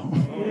saw.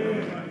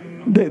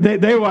 That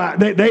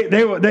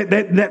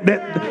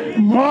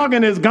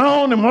Morgan is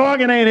gone and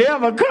Morgan ain't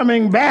ever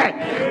coming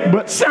back.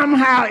 But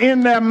somehow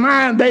in their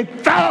mind they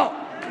thought,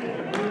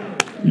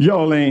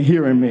 y'all ain't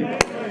hearing me.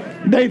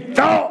 They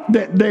thought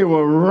that they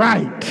were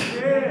right.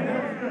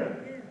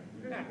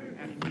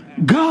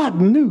 God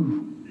knew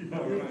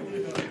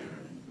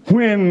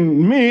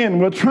when men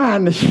were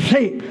trying to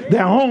shape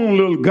their own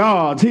little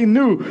gods. He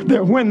knew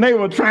that when they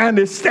were trying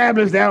to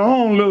establish their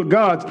own little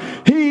gods,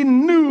 he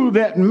knew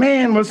that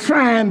man was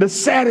trying to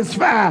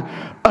satisfy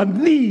a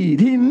need.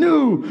 He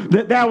knew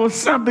that there was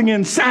something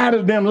inside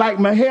of them, like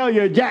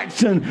Mahalia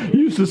Jackson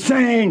used to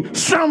sing,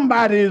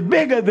 somebody is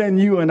bigger than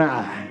you and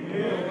I.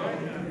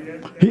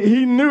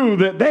 He knew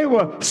that they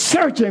were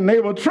searching.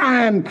 They were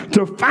trying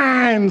to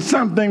find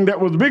something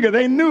that was bigger.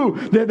 They knew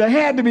that there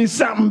had to be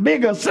something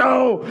bigger.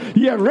 So,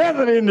 yeah,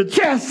 rather than to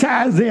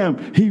chastise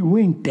them, he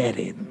winked at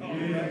it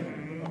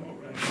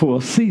for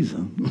a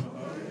season.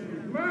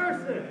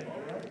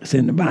 It's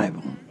in the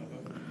Bible.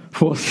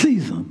 For a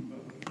season,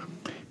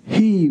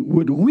 he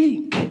would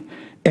wink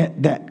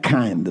at that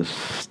kind of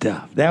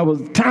stuff. There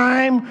was a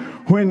time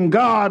when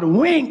God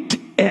winked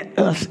at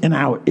us in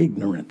our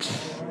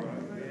ignorance.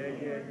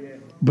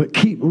 But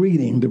keep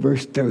reading to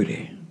verse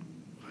 30.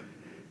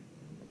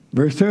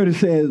 Verse 30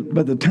 says,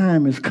 but the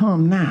time has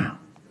come now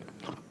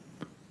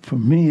for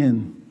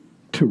men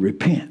to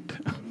repent.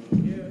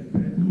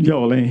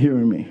 Y'all ain't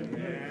hearing me.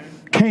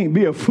 Can't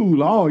be a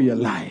fool all your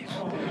life.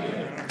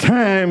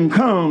 Time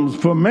comes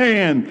for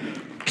man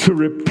to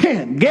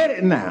repent. Get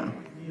it now.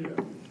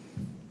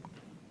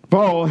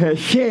 Paul has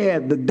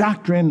shared the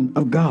doctrine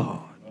of God.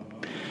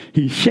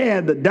 He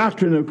shared the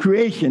doctrine of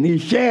creation. He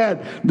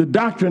shared the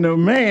doctrine of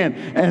man.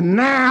 And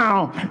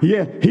now, he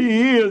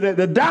is at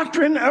the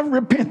doctrine of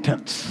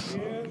repentance.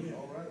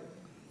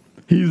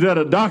 He's at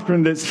a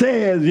doctrine that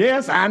says,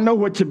 yes, I know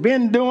what you've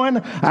been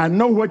doing. I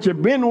know what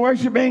you've been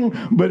worshiping,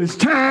 but it's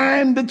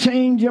time to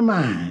change your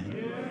mind.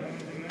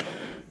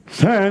 It's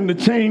time to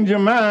change your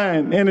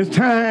mind, and it's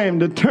time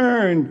to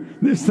turn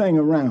this thing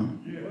around.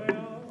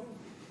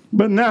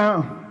 But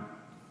now,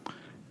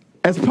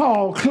 as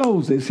Paul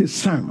closes his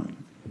sermon,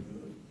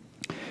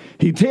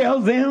 he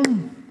tells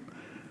them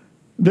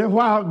that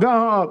while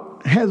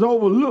God has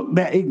overlooked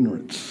their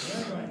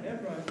ignorance,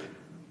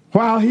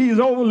 while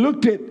he's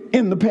overlooked it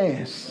in the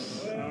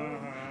past,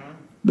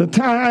 the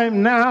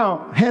time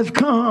now has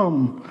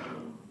come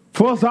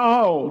for us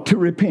all to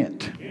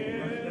repent.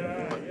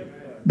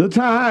 The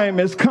time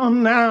has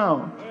come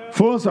now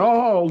for us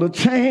all to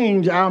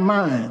change our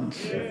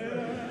minds,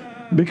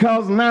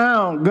 because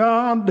now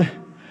God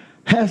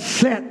has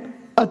set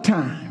a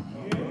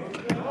time.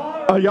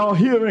 Are y'all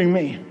hearing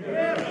me?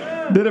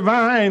 The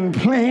divine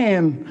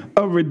plan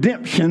of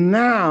redemption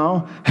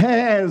now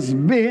has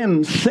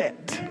been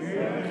set.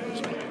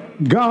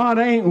 God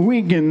ain't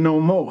winking no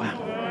more,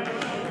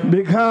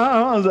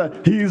 because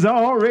he's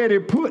already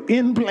put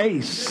in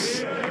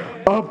place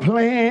a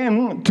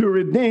plan to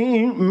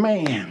redeem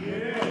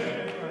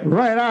man.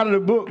 Right out of the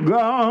book,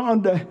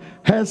 God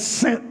has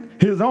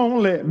sent his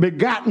only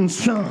begotten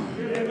Son.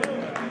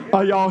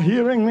 Are y'all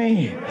hearing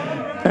me?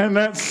 And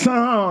that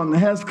Son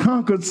has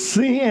conquered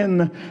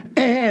sin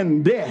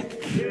and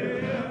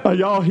death. Are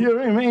y'all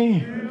hearing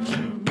me?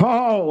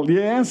 Paul,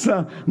 yes,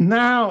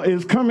 now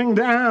is coming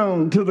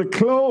down to the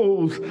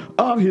close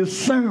of his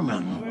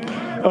sermon.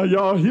 Are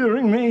y'all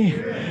hearing me?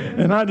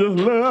 And I just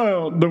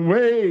love the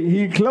way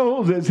he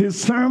closes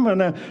his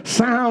sermon.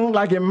 Sounds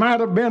like it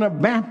might have been a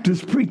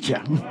Baptist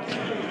preacher.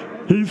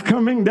 He's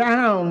coming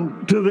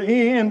down to the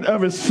end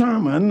of his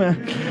sermon,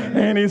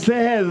 and he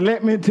says,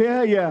 let me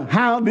tell you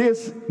how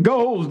this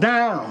goes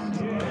down.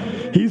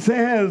 He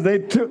says they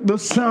took the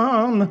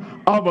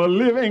Son of a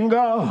living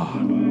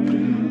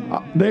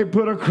God. They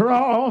put a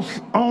cross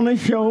on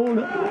his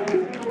shoulder,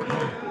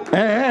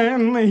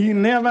 and he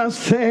never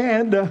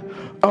said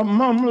a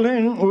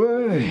mumbling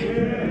word.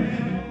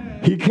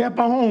 He kept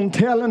on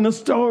telling the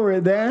story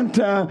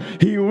that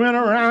he went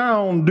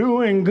around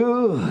doing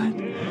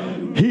good,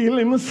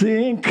 healing the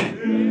sick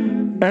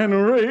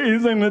and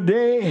raising the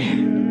dead.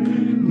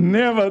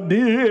 Never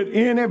did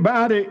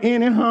anybody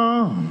any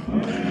harm.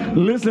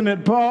 Listen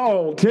at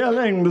Paul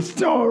telling the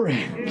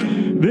story.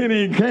 Then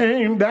he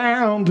came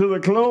down to the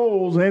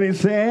close and he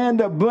said,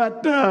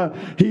 but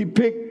he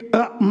picked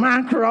up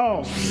my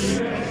cross,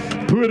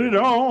 put it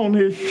on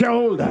his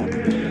shoulder,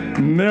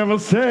 never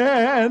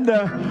said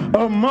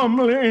a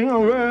mumbling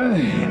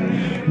word.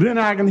 Then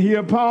I can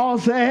hear Paul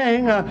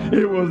saying,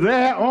 it was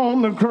there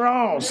on the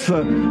cross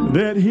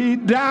that he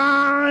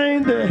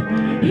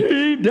died.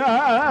 He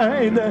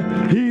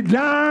died. He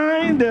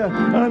died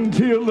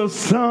until the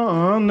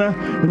sun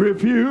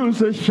refused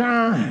to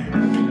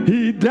shine.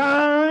 He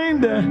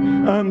died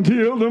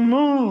until the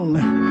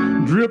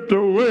moon dripped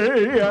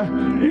away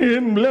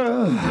in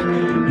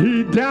blood.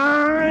 He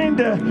died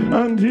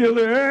until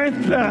the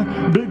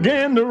earth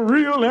began to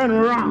reel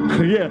and rock,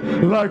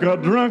 like a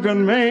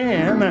drunken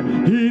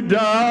man. He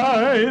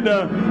died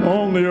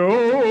on the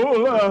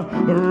old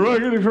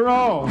rugged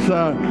cross.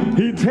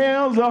 He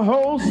tells the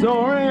whole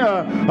story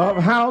of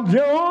how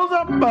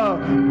Joseph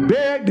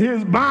begged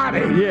his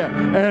body,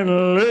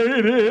 and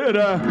laid it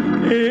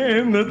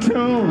in the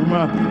tomb.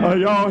 Are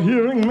y'all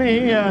hearing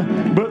me?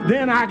 But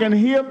then I can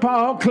hear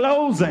Paul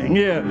closing,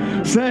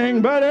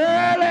 saying, but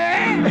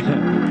early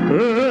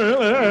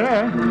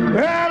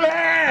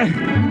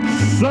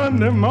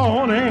Sunday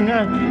morning,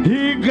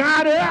 he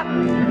got up,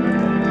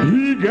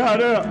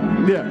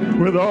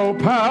 with all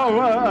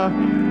power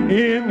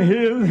in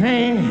his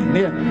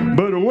hand.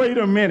 But wait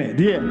a minute,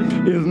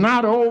 it's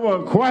not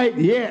over quite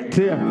yet.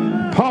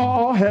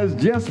 Paul has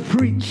just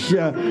preached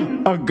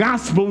a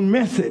gospel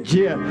message.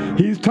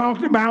 He's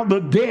talked about the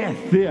death,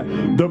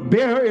 the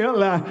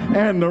burial,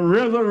 and the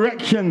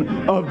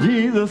resurrection of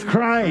Jesus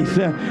Christ.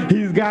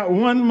 He's got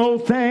one more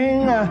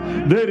thing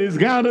that he's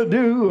got to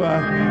do.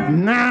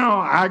 Now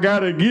I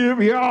got to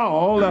give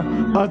y'all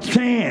a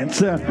chance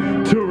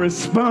to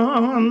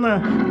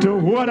respond to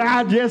what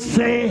I just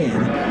said.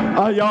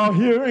 Are y'all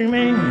hearing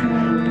me?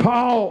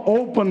 Paul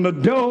opened the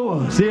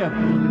doors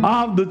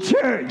of the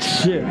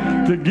church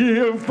to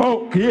give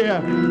folk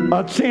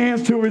a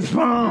chance to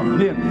respond.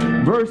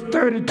 Verse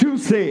 32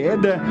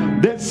 said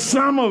that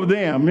some of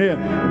them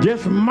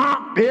just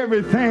mocked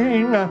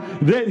everything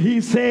that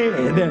he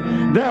said.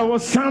 There were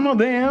some of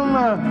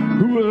them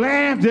who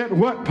laughed at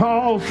what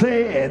Paul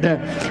said.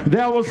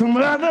 There were some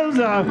others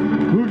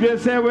who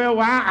just said, well,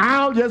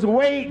 I'll just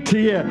wait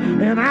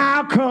and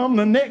I'll come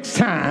the next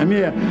time.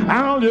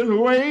 I'll just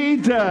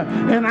wait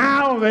and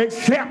I'll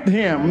accept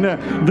him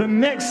the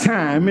next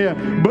time.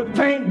 But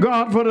thank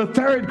God for the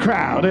third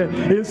crowd.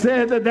 It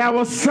said that there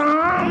were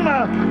some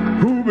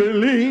who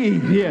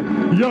believed.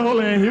 Y'all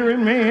ain't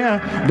hearing me.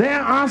 There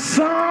are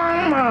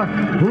some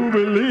who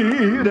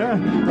believed.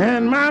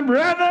 And my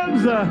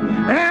brothers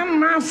and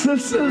my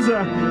sisters,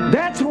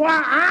 that's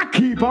why I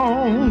keep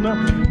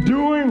on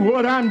doing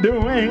what I'm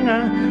doing.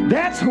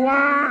 That's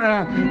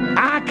why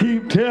I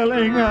keep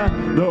telling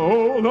the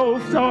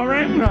old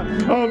story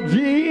of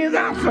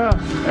Jesus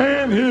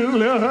and his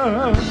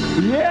love.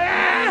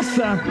 Yes,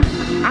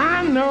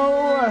 I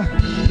know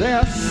there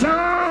are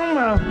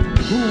some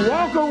who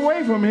walk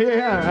away from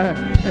here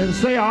and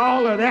say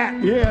all of that,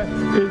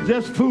 is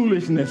just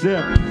foolishness.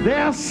 There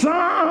are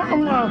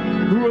some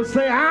who will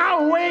say,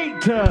 I'll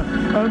wait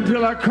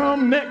until I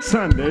come next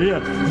Sunday.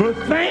 But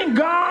thank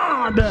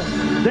God,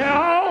 there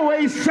are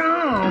always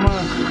some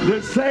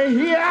that say,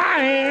 here I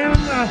am.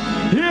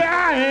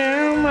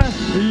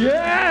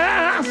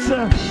 Yes,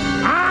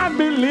 I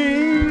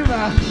believe.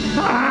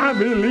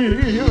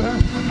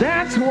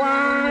 That's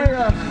why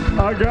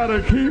I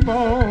gotta keep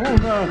on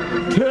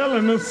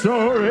telling the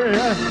story.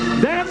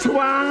 That's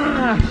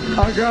why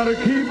I gotta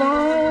keep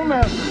on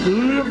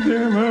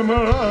lifting him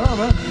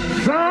up.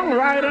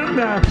 Songwriter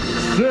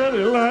said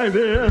it like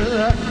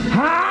this: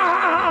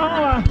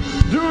 how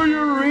do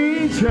you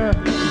reach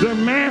the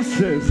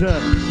masses,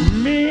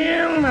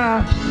 men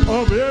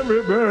of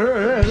every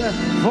bird?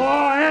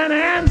 For an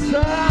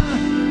answer,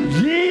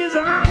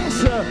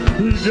 Jesus,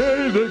 he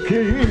gave the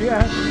key.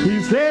 He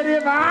said,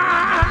 if I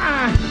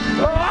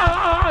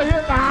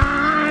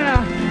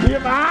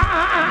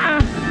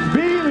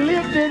be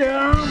lifted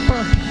up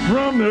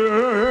from the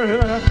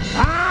earth,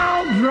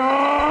 I'll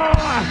draw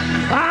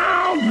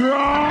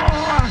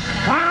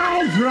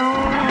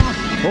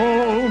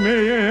all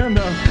men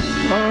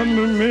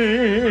unto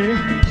me.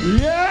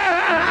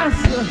 Yes,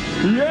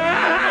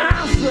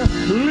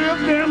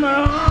 lift him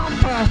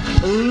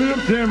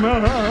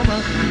up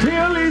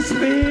till he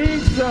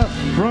speaks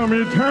from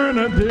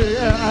eternity.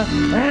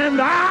 And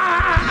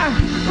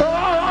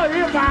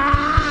if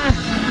I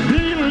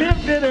be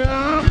lifted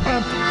up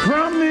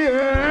from the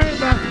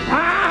earth,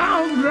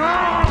 I'll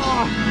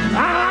draw.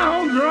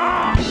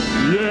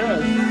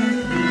 Yes,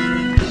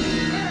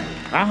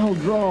 I'll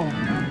draw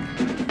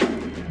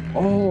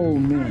all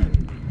men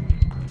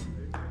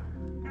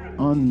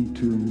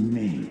unto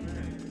me.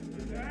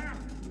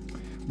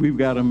 We've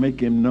got to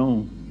make him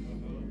known.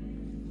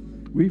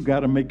 We've got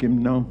to make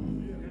him known.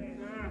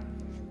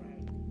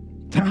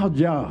 It's our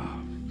job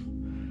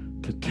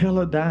to tell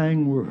a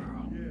dying world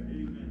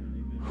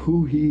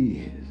who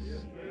he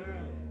is.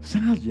 It's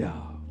our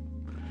job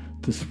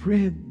to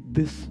spread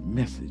this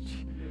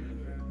message.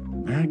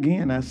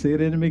 Again, I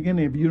said in the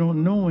beginning, if you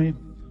don't know him,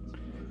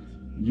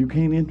 you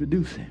can't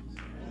introduce him.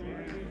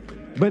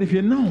 But if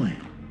you know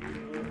him,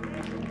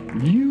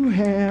 you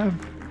have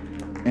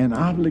an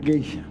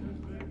obligation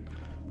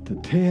to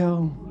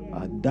tell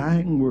a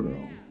dying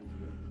world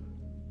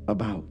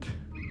about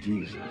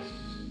Jesus.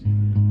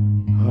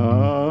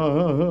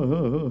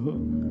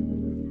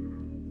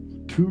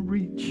 To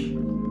reach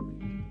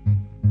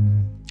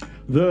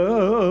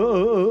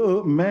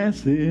the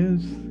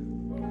masses,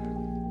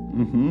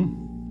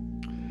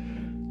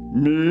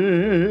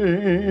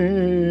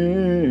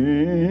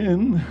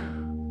 men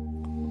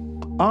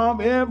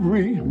of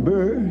every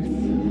birth,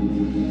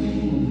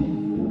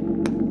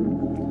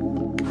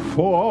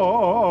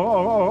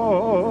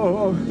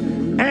 for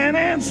an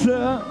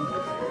answer,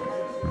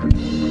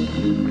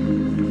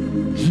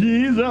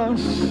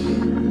 Jesus,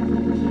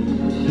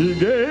 he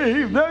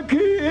gave the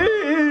key.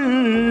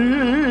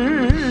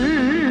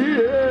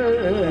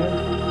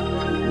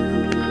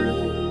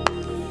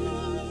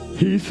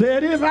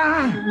 said, if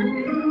I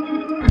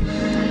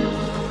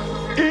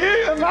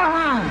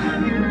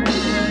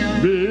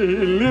be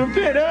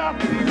lifted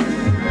up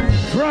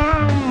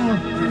from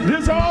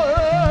this earth,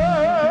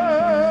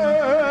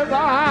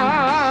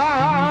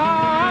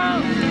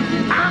 I'm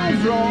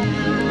strong.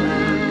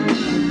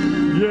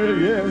 Yeah,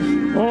 yes.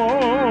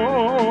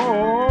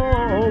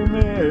 Oh,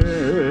 man.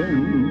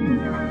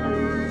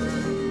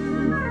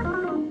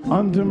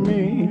 Unto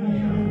me.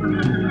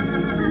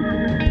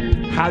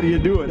 How do you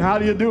do it? How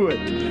do you do it?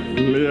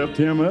 Lift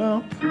him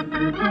up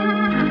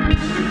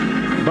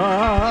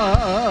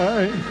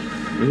by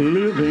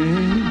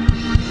living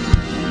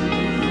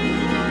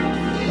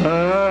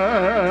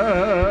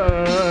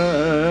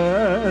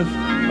as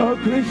a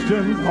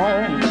Christian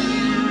home.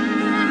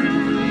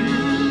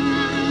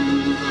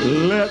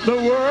 Let the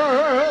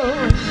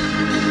world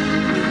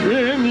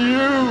in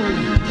you,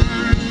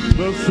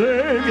 the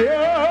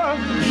Savior,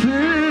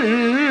 see.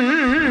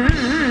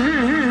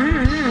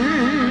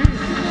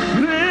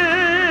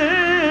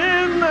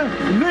 Then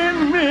men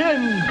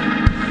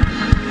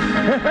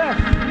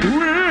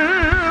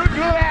will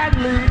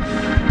gladly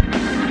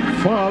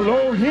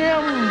follow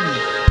him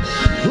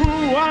who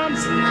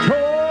once told,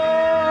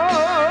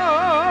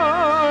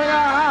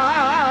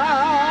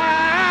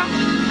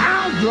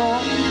 I'll draw.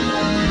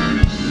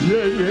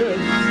 Yeah, yes.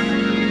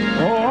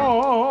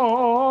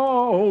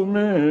 Oh,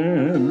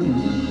 man.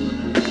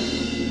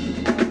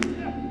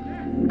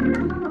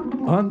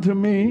 Unto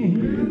me.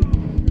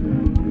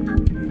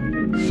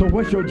 So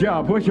what's your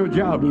job? What's your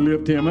job?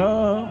 Lift him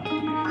up.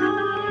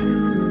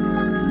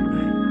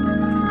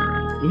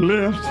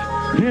 Lift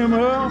him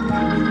up.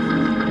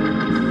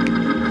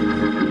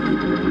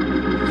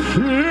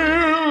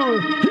 Till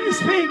he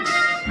speaks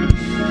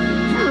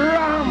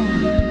from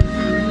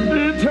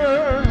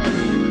eternity.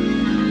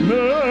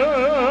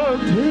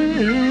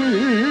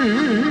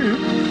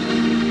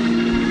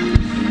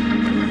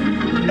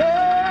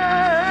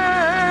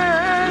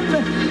 And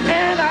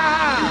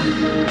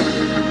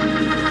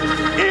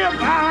if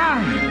I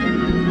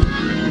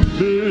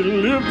be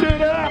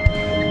lifted up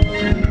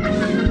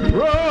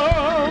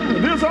from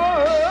this earth,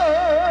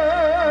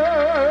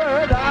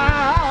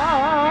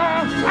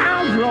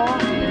 I'm strong.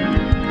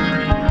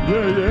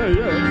 Yeah, yeah,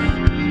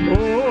 yeah.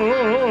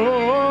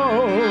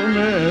 Oh,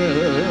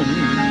 man.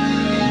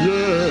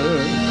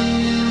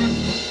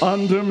 Yeah.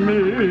 Unto me.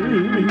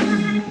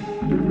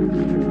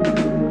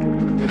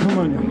 Come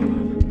on,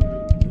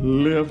 y'all.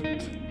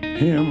 Lift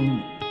him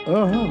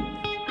up.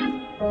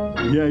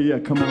 Yeah, yeah,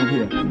 come on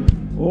here.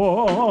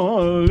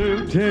 Oh,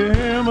 lift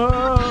him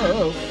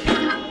up.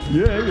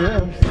 Yeah,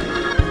 yeah.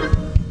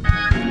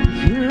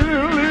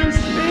 Till he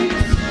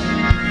speaks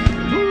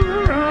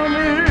from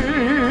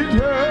eternity.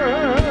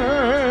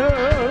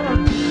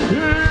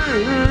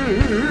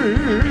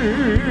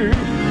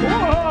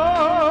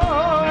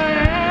 Oh,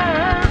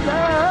 and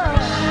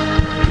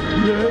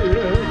yeah,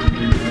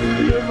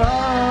 yeah. If I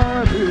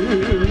be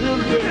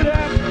lifted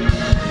up,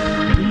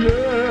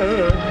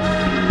 yeah.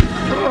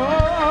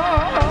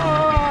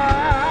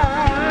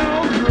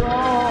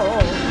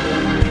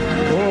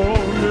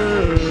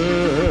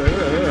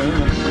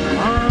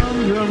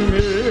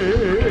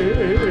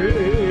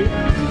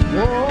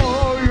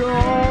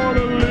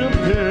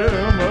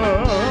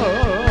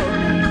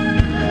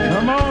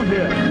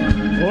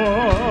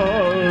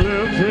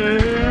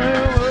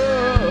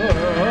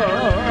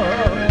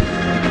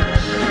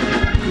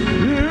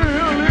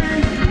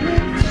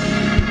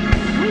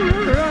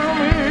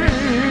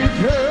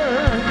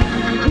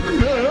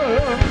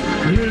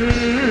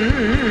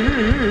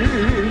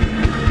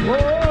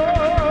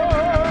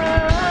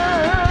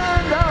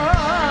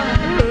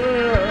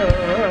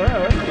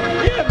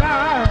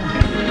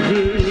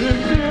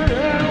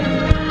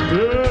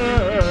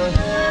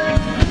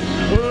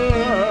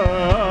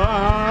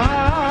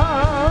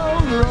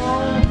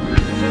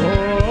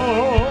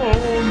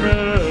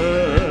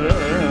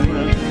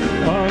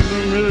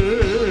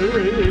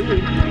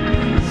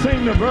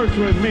 Verse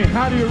with me.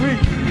 How do you reach?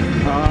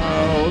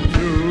 How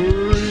to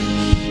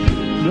reach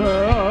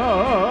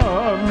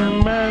the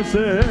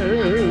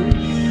masses,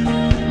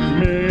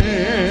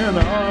 men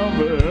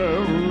of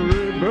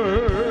every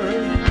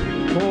birth,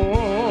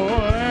 for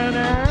an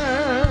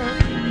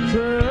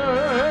answer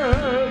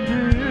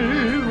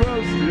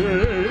Jesus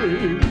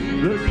gave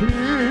the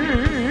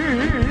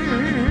King.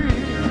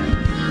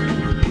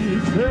 He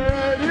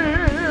said,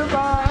 if I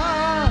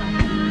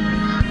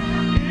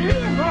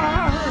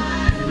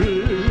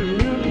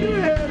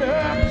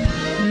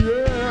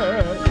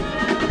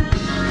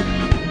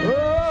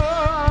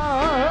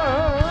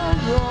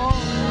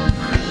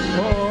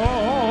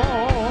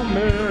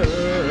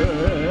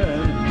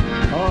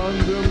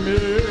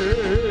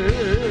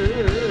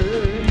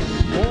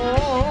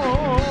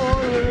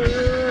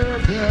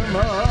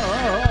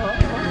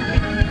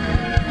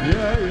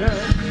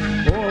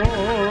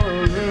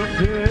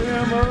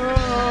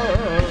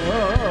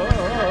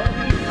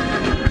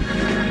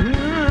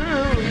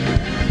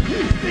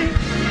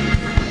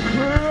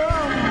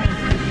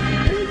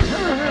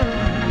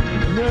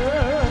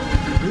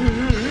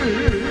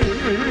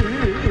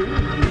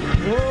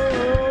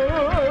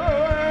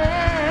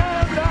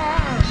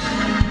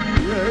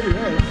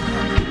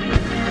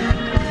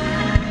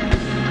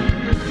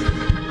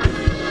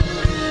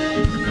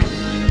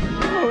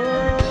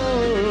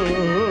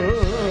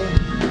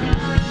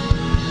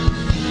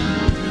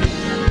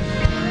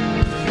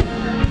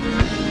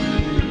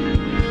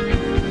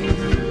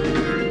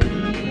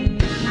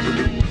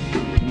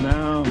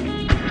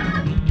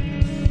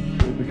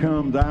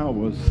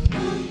allow us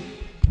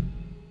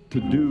to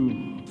do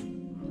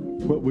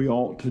what we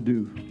ought to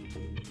do.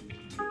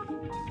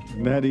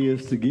 And that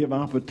is to give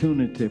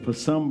opportunity for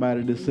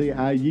somebody to say,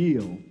 I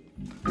yield.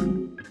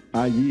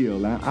 I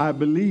yield. I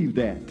believe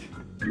that.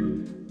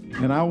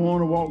 And I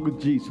want to walk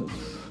with Jesus.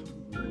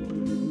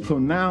 So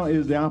now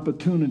is the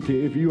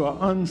opportunity. If you are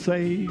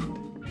unsaved,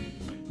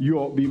 you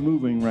ought to be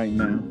moving right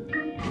now.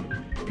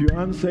 If you're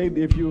unsaved,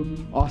 if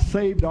you are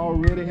saved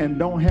already and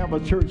don't have a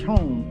church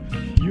home,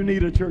 you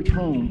need a church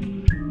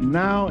home.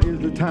 Now is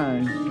the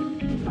time.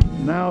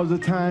 Now is the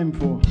time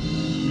for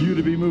you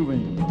to be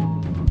moving.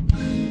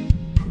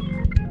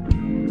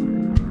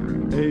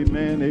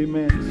 Amen,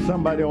 amen.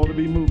 Somebody ought to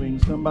be moving.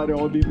 Somebody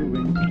ought to be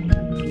moving.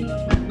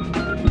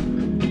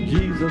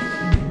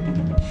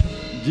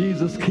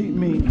 Jesus, keep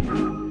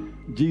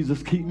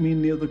me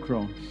near the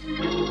cross.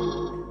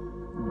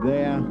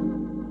 There,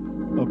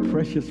 a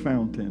precious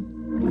fountain.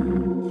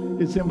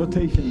 It's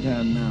invitation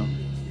time now.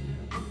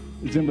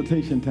 It's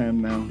invitation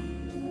time now.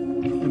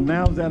 And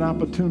now's that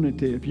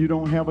opportunity. If you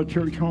don't have a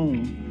church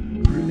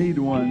home, you need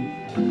one.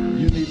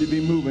 You need to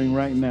be moving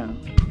right now.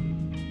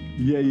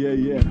 Yeah.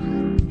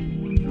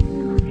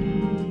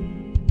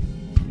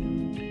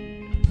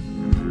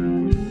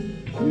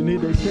 You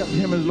need to accept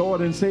him as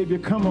Lord and Savior.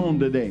 Come on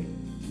today.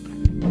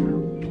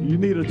 You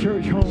need a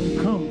church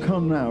home.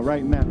 Come now,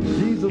 right now.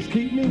 Jesus,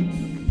 keep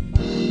me.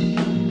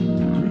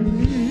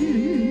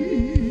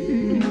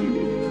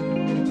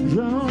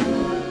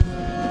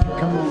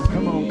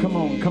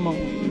 Come on.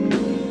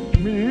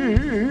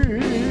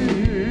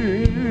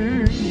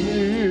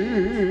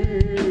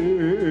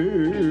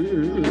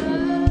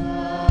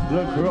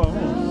 The cross.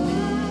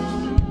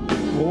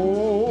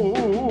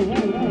 Oh,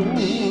 yeah.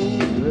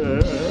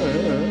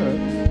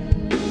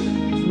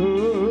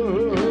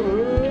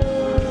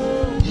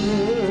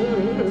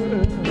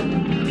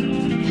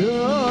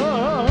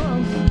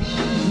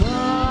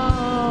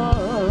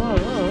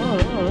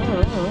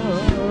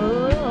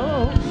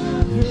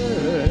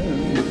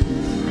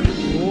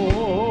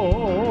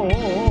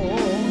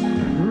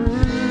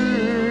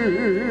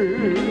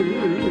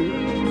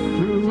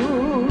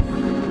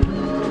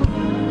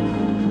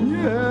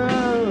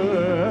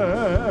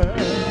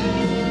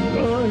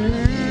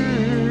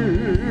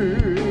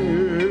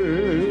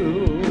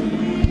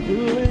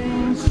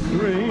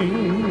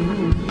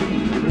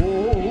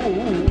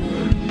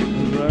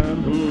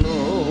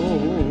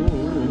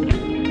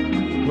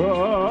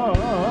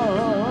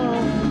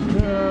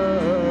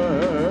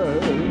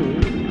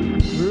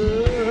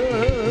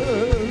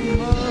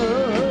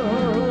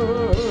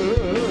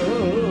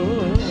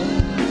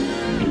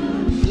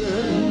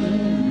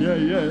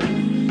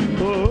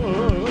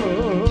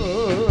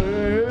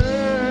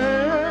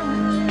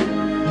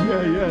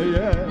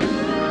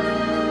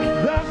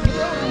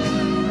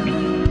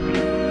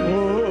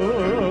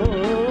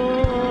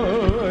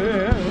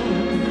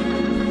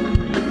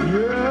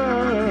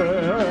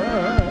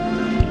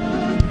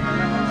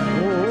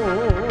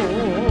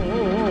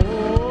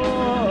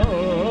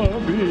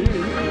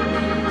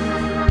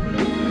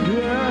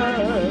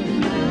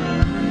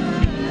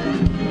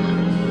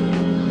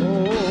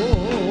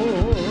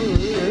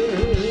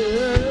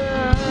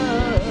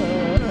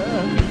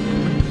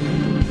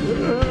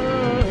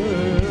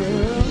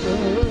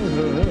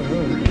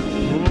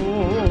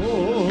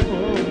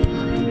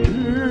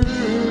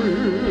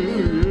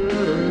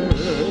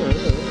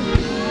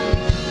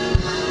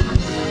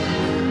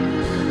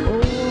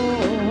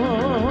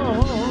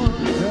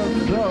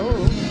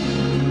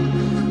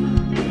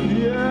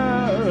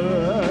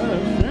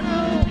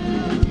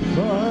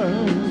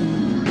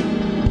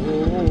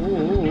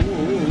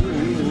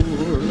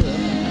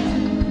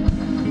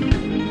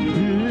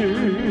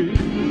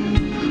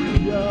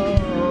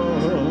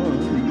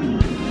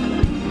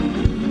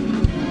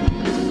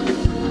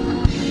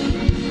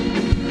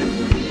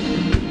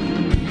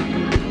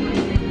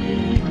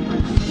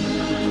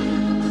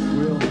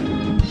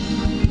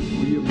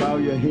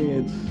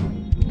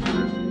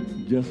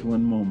 Just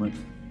one moment.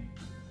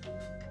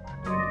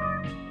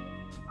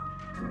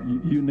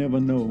 You never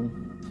know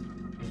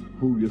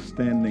who you're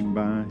standing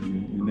by.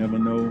 You never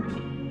know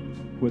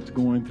what's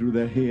going through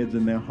their heads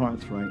and their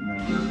hearts right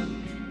now.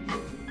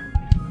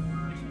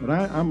 But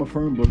I'm a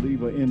firm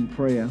believer in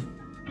prayer.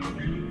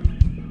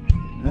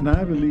 And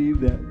I believe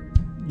that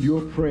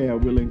your prayer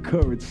will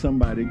encourage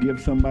somebody,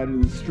 give somebody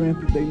the strength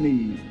that they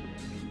need.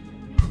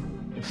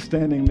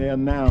 Standing there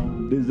now,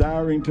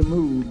 desiring to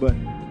move, but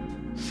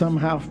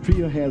somehow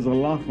fear has a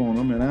lock on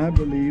them, and I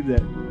believe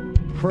that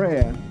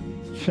prayer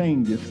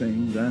changes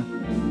things.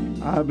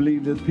 I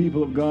believe that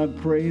people of God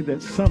pray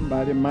that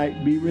somebody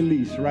might be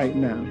released right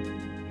now.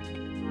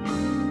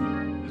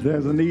 If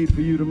there's a need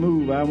for you to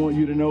move, I want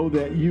you to know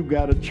that you've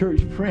got a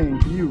church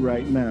praying for you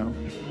right now.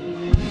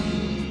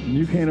 And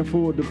you can't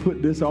afford to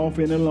put this off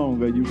any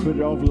longer. You put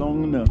it off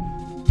long enough.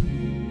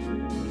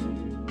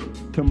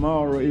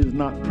 Tomorrow is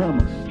not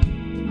promised.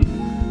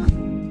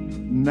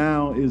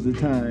 Now is the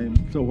time.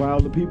 So while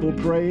the people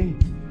pray,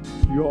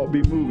 you ought to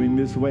be moving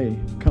this way.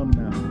 Come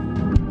now.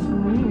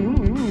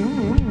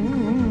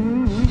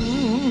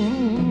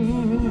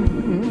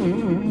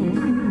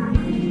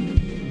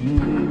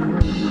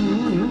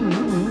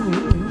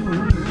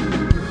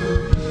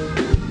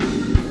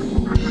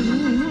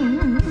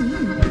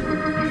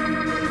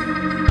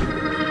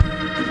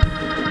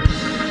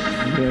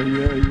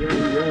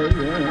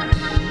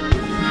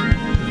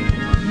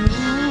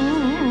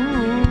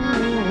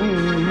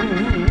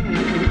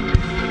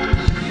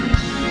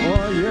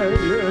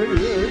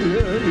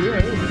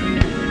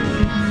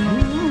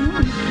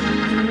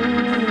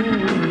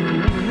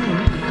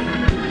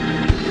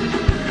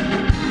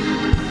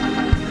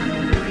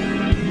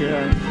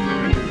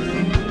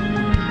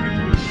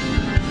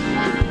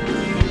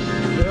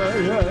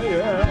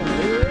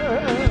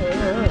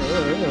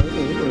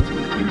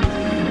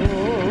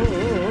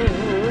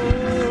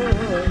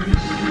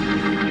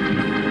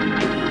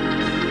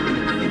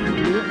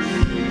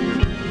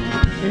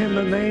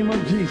 name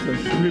of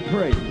Jesus, we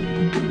pray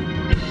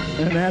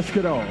and ask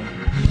it all.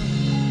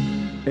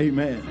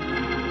 Amen.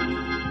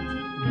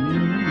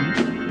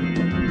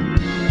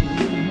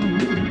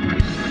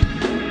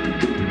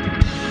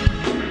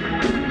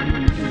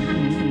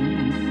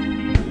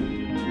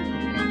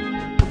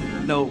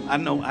 I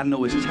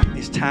know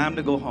it's time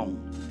to go home.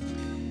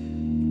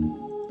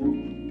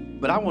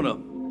 But I want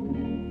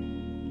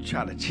to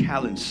try to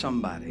challenge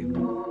somebody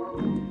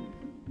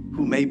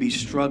who may be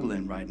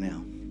struggling right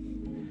now.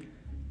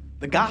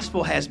 The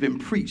gospel has been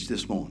preached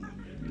this morning.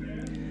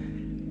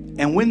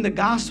 And when the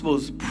gospel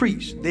is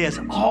preached, there's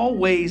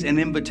always an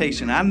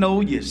invitation. I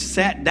know you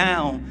sat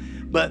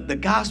down, but the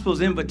gospel's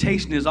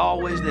invitation is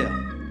always there.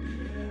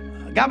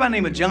 A guy by the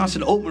name of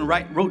Johnson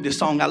Oatman wrote this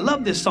song. I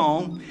love this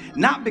song,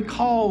 not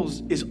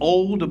because it's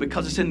old or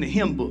because it's in the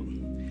hymn book.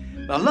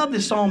 But I love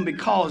this song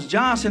because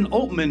Johnson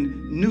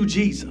Oatman knew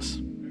Jesus.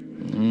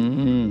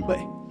 Mm-hmm. But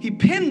he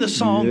penned the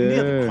song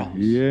near the cross.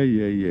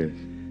 Yeah.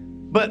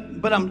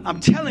 But I'm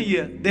telling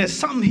you, there's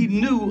something he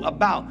knew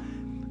about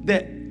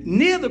that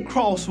near the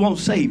cross won't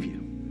save you.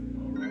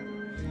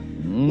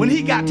 Mm-hmm. When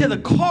he got to the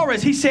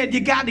chorus, he said, you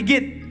got to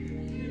get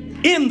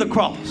in the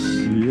cross.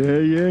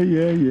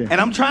 Yeah. And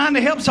I'm trying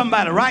to help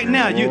somebody right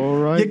now.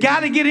 You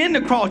got to get in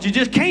the cross. You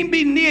just can't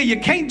be near. You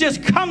can't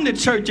just come to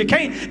church. You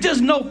can't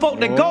just know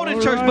folk that go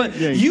to church. But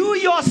you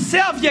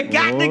yourself, you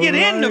got to get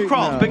in the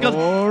cross. Because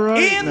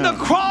in the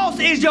cross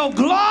is your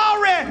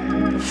glory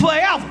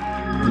forever.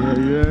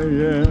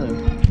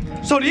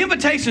 Yeah. So the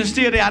invitation is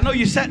still there. I know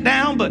you sat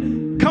down, but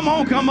come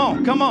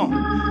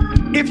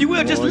on. If you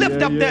will, just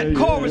lift up that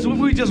chorus with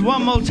me just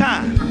one more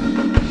time.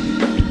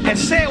 And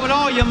say it with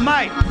all your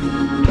might.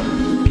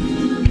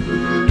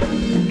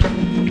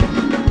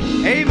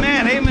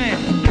 Amen.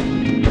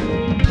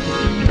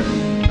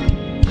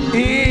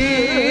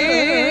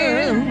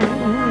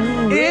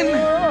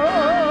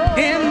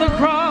 In the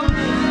cross.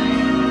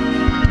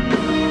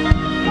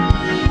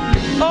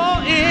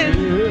 Oh, in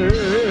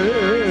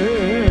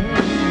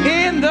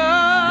the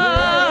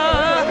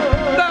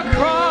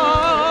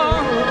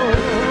cross.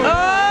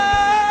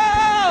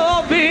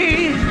 Oh,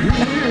 be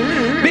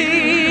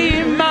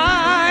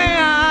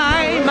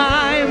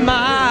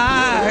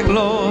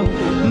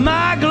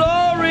my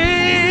glory,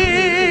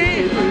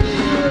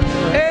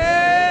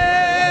 ever.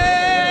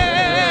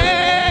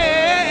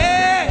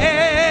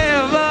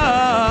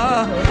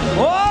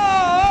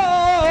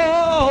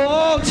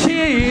 Oh,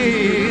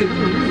 Jesus,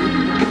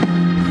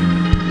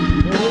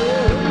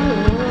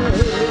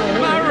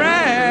 my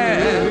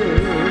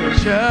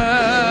rapture,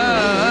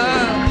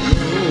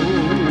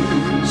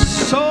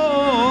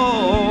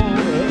 soul,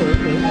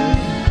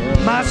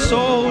 my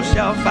soul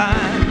shall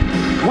find.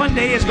 One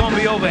day it's going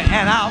to be over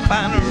and I'll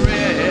find a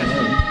rest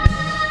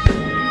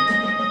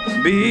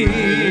beyond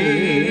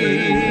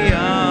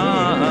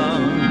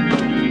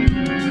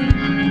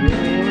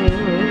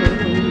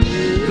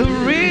the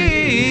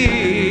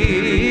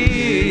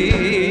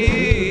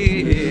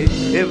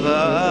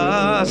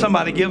river.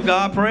 Somebody give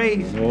God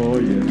praise. Oh,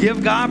 yes.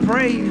 Give God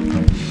praise.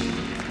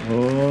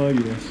 Oh,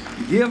 yes.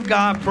 Give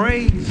God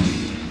praise.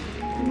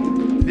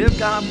 Give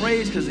God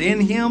praise because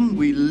in him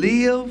we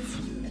live,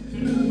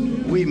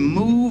 we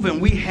move,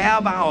 and we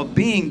have our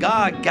being.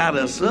 God got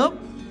us up.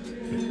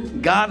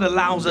 God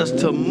allows us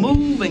to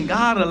move, and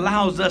God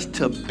allows us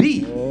to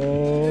be.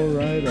 All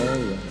right.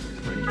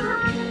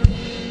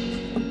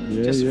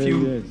 Just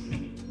a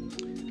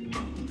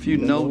few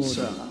notes.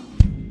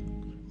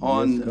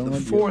 On the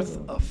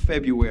 4th of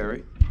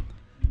February,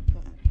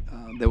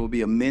 there will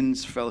be a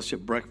men's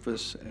fellowship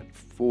breakfast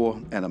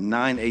at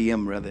 9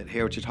 a.m. at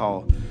Heritage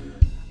Hall.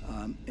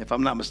 If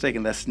I'm not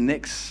mistaken, that's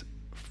next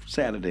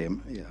Saturday,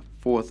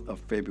 4th of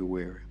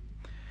February.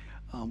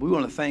 We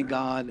want to thank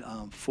God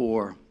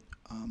for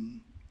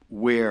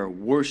where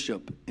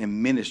worship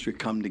and ministry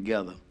come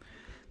together.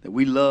 That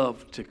we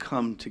love to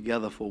come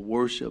together for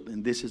worship,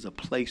 and this is a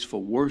place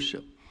for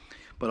worship.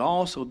 But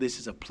also this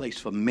is a place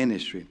for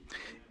ministry.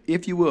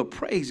 If you will,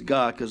 praise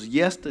God, because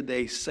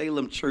yesterday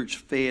Salem Church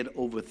fed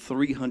over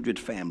 300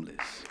 families.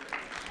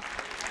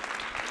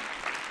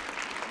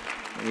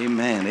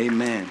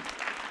 Amen.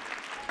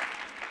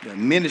 The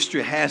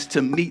ministry has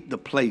to meet the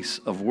place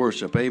of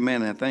worship.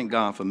 Amen. And I thank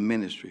God for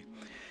ministry.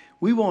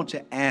 We want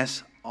to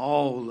ask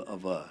all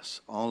of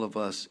us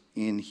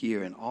in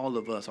here, and all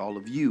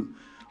of you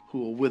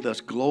who are with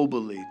us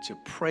globally, to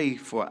pray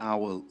for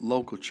our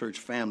local church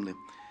family.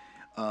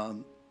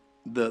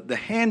 The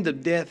hand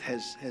of death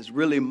has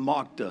really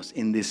marked us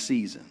in this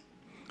season.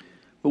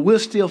 But we're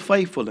still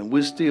faithful, and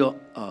we're still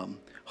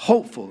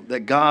hopeful that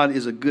God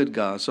is a good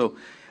God. So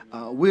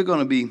we're going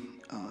to be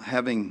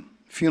having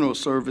funeral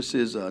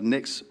services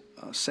next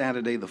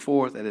Saturday, the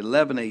 4th, at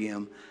 11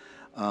 a.m.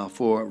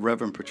 For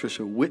Reverend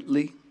Patricia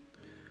Whitley,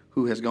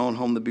 who has gone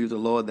home to be with the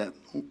Lord. That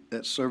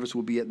service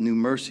will be at New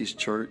Mercies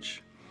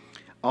Church.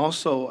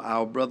 Also,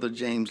 our brother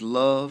James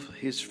Love,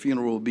 his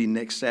funeral will be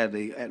next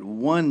Saturday at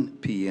 1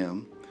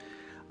 p.m.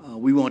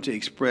 We want to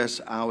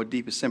express our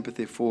deepest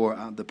sympathy for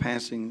the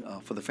passing,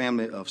 for the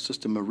family of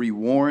Sister Marie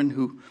Warren,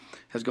 who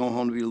has gone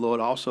home to be with the Lord.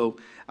 Also,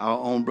 our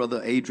own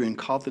brother Adrian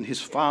Cawthon,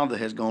 his father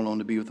has gone on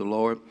to be with the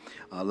Lord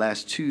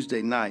last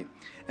Tuesday night.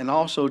 And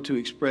also to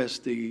express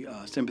the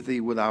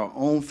sympathy with our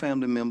own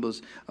family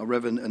members,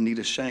 Reverend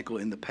Anita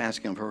Shankle, in the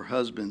passing of her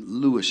husband,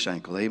 Louis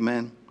Shankle.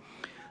 Amen.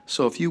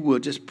 So if you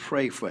would just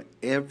pray for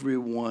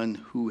everyone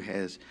who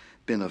has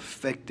been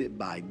affected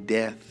by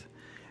death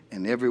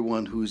and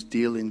everyone who's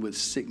dealing with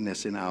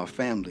sickness in our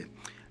family.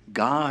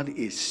 God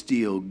is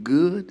still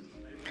good,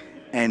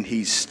 and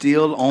he's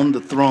still on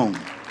the throne.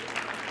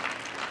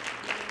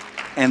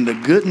 And the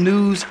good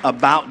news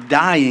about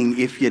dying,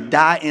 if you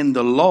die in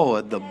the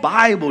Lord, the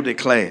Bible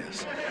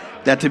declares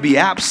that to be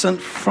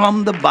absent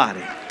from the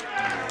body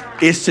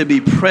is to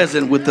be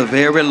present with the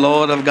very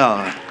Lord of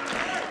God.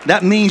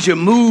 That means you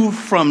move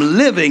from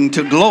living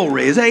to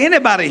glory. Is there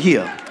anybody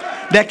here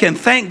that can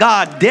thank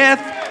God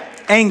death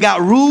ain't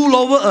got rule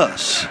over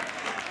us?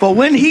 For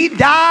when he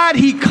died,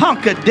 he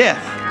conquered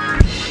death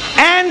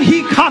and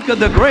he conquered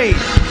the grave.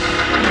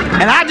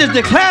 And I just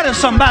declare to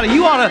somebody,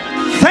 you ought to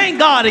thank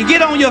God and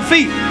get on your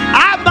feet.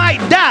 I might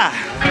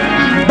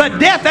die, but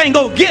death ain't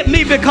gonna get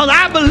me, because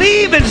I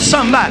believe in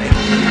somebody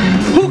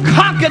who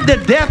conquered the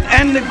death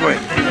and the grave.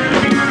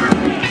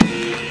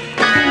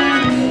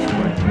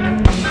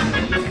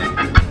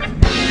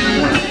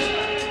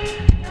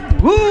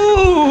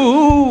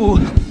 Woo!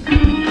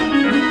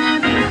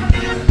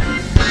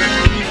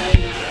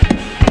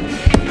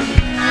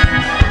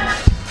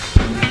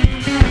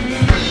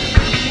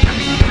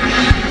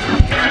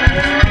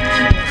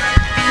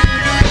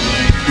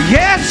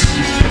 Yes,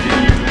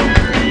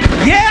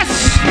 yes,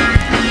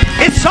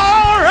 it's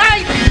all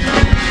right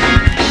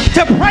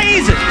to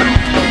praise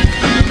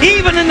it,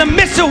 even in the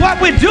midst of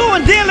what we're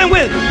doing, dealing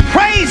with.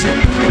 Praise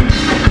him.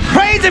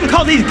 Praise him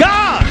because he's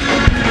God.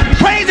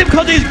 Praise him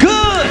because he's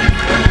good.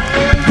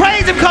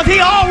 Praise him because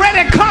he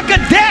already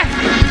conquered death.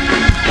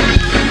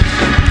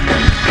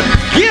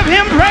 Give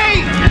him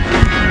praise.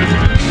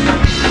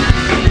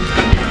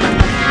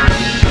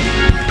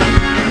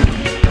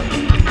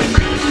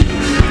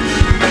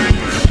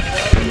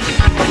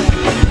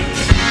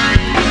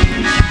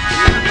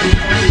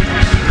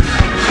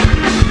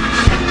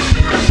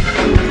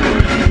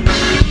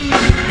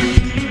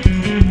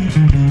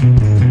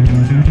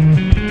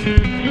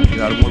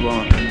 Gotta move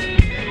on.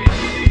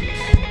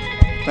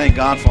 Thank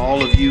God for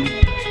all of you.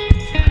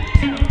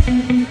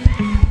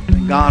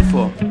 Thank God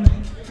for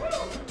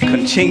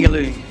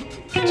continually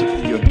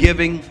your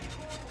giving,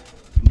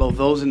 both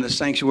those in the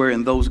sanctuary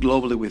and those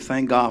globally. We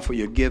thank God for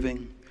your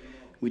giving.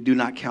 We do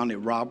not count it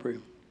robbery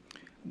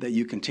that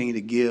you continue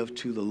to give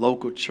to the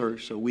local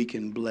church so we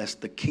can bless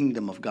the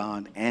kingdom of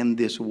God and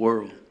this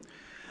world.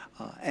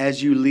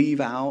 As you leave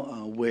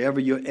out, wherever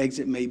your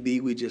exit may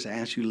be, we just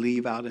ask you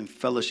leave out in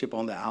fellowship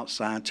on the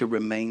outside to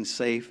remain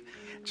safe.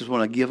 Just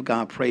want to give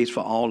God praise for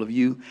all of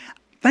you.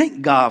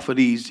 Thank God for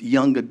these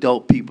young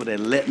adult people that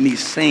let me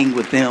sing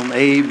with them.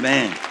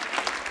 Amen.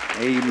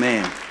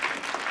 Amen.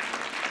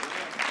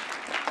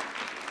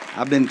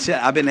 I've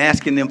been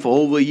asking them for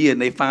over a year,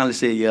 and they finally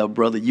said, yeah,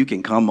 brother, you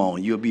can come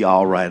on. You'll be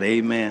all right.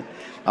 Amen.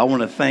 I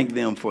want to thank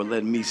them for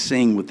letting me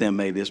sing with them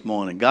this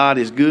morning. God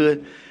is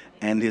good,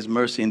 and his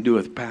mercy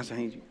endureth. Pastor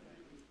Haynes.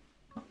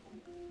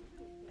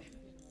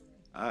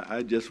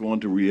 I just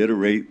want to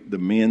reiterate the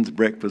men's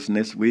breakfast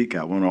next week.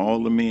 I want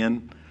all the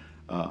men,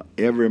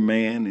 every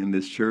man in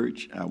this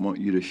church, I want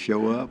you to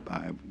show up.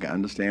 I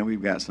understand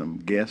we've got some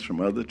guests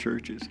from other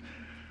churches.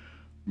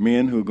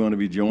 Men who are going to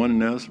be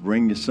joining us,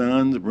 bring your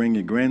sons, bring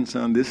your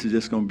grandson. This is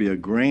just going to be a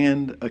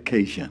grand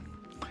occasion.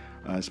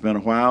 It's been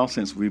a while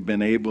since we've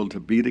been able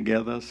to be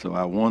together, so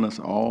I want us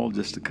all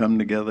just to come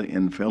together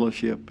in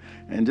fellowship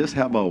and just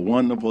have a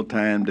wonderful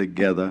time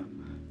together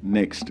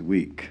next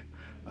week.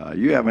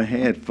 You haven't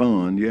had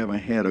fun, you haven't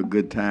had a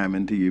good time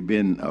until you've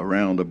been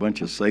around a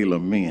bunch of sailor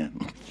men.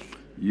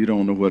 You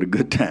don't know what a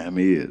good time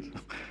is.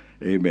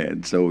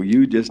 Amen. So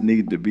you just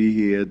need to be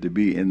here, to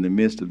be in the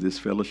midst of this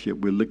fellowship.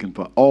 We're looking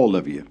for all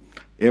of you.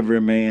 Every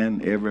man,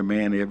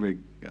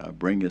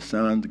 bring your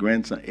sons,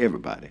 grandson,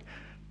 everybody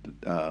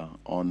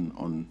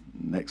on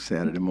next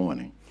Saturday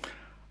morning.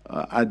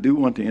 I do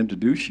want to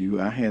introduce you.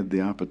 I had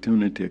the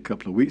opportunity a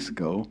couple of weeks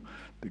ago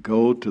to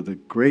go to the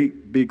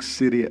great big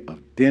city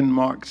of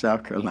Denmark,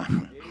 South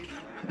Carolina.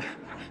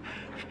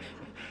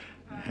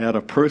 Had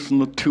a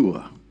personal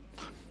tour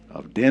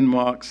of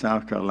Denmark,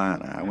 South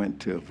Carolina. I went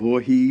to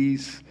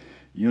Voorhees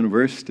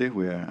University,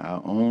 where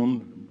our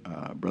own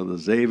brother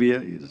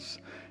Xavier is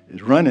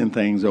running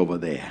things over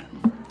there.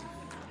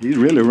 He's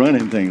really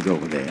running things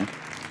over there.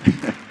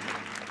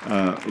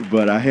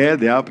 But I had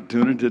the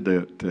opportunity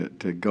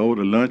to go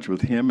to lunch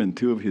with him and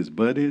two of his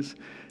buddies,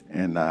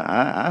 and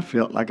I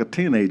felt like a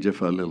teenager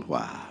for a little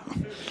while.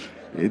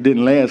 It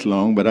didn't last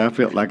long, but I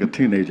felt like a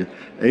teenager.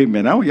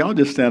 Amen. Y'all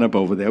just stand up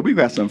over there. We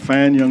got some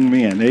fine young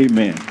men.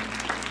 Amen.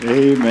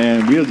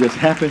 Amen. We're just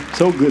happy.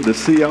 So good to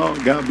see y'all.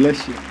 God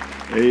bless you.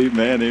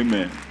 Amen.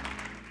 Amen.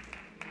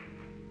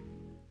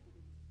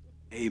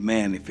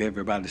 Amen. If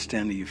everybody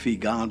stand to your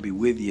feet, God be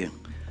with you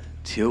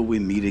till we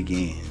meet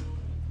again.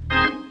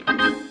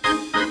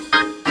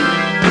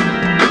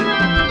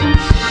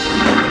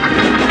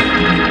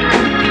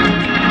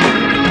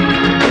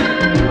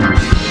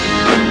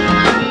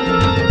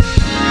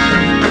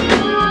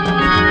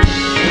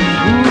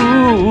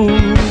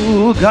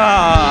 Ooh, God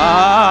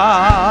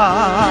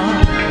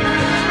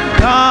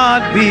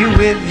be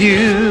with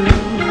you.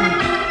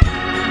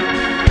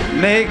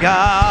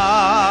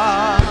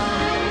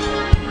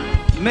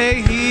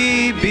 May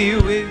He be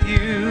with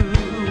you.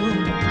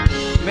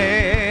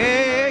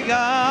 May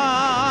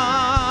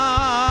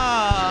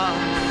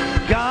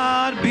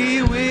God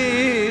be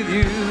with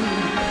you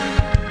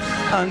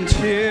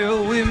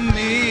until we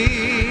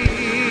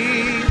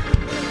meet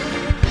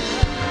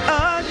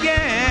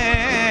again.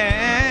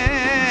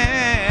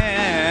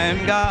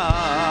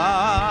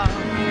 God,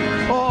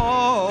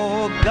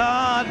 oh,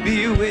 God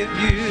be with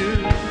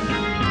you.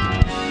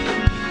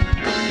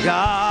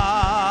 God,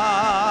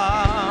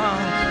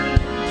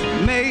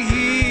 may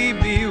He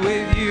be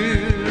with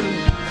you.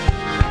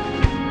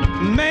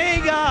 May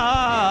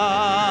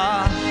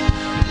God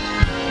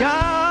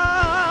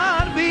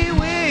be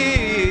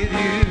with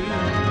you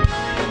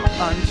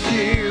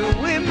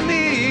until we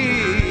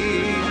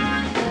meet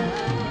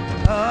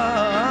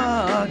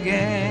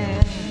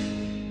again.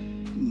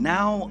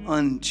 Now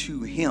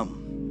unto Him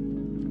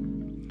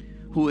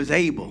who is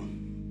able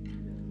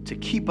to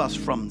keep us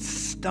from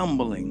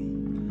stumbling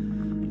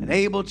and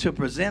able to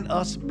present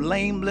us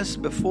blameless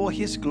before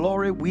His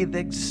glory with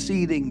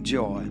exceeding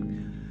joy.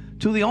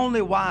 To the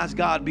only wise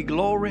God be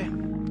glory,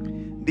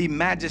 be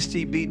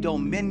majesty, be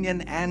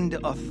dominion and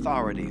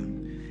authority,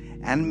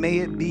 and may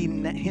it be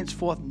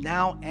henceforth,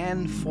 now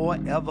and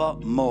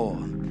forevermore.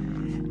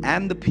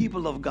 And the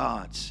people of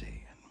God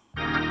say,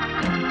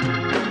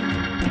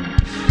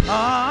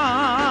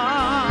 Amen.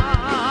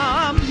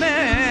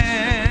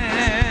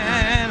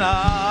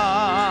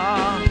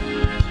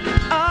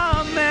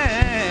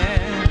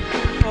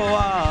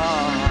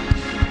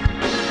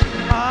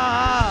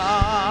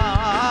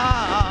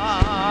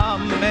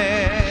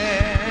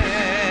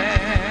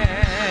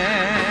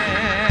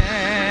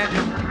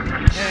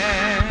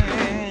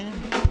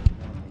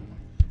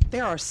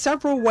 There are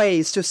several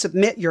ways to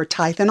submit your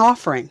tithe and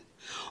offering.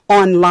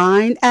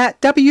 Online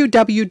at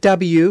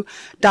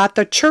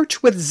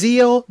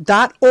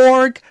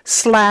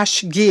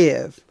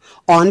www.thechurchwithzeal.org/give.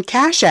 On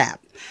Cash App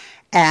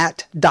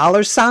at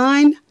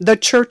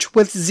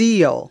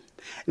 $thechurchwithzeal.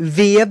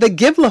 Via the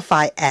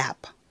Givelify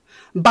app.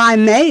 By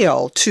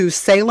mail to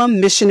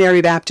Salem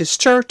Missionary Baptist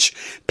Church,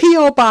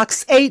 P.O.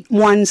 Box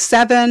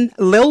 817,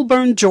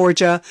 Lilburn,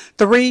 Georgia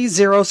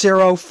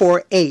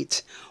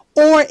 30048.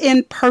 Or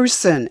in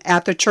person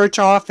at the church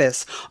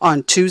office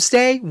on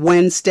Tuesday,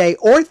 Wednesday,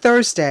 or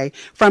Thursday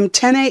from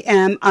 10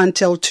 a.m.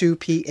 until 2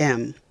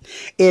 p.m.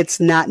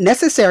 It's not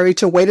necessary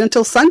to wait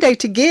until Sunday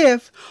to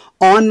give.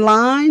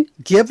 Online,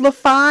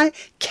 Givelify,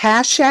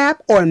 Cash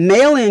App, or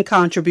mail-in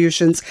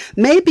contributions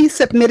may be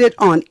submitted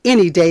on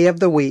any day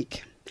of the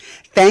week.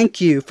 Thank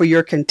you for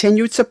your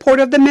continued support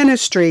of the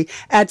ministry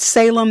at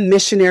Salem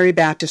Missionary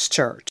Baptist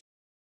Church.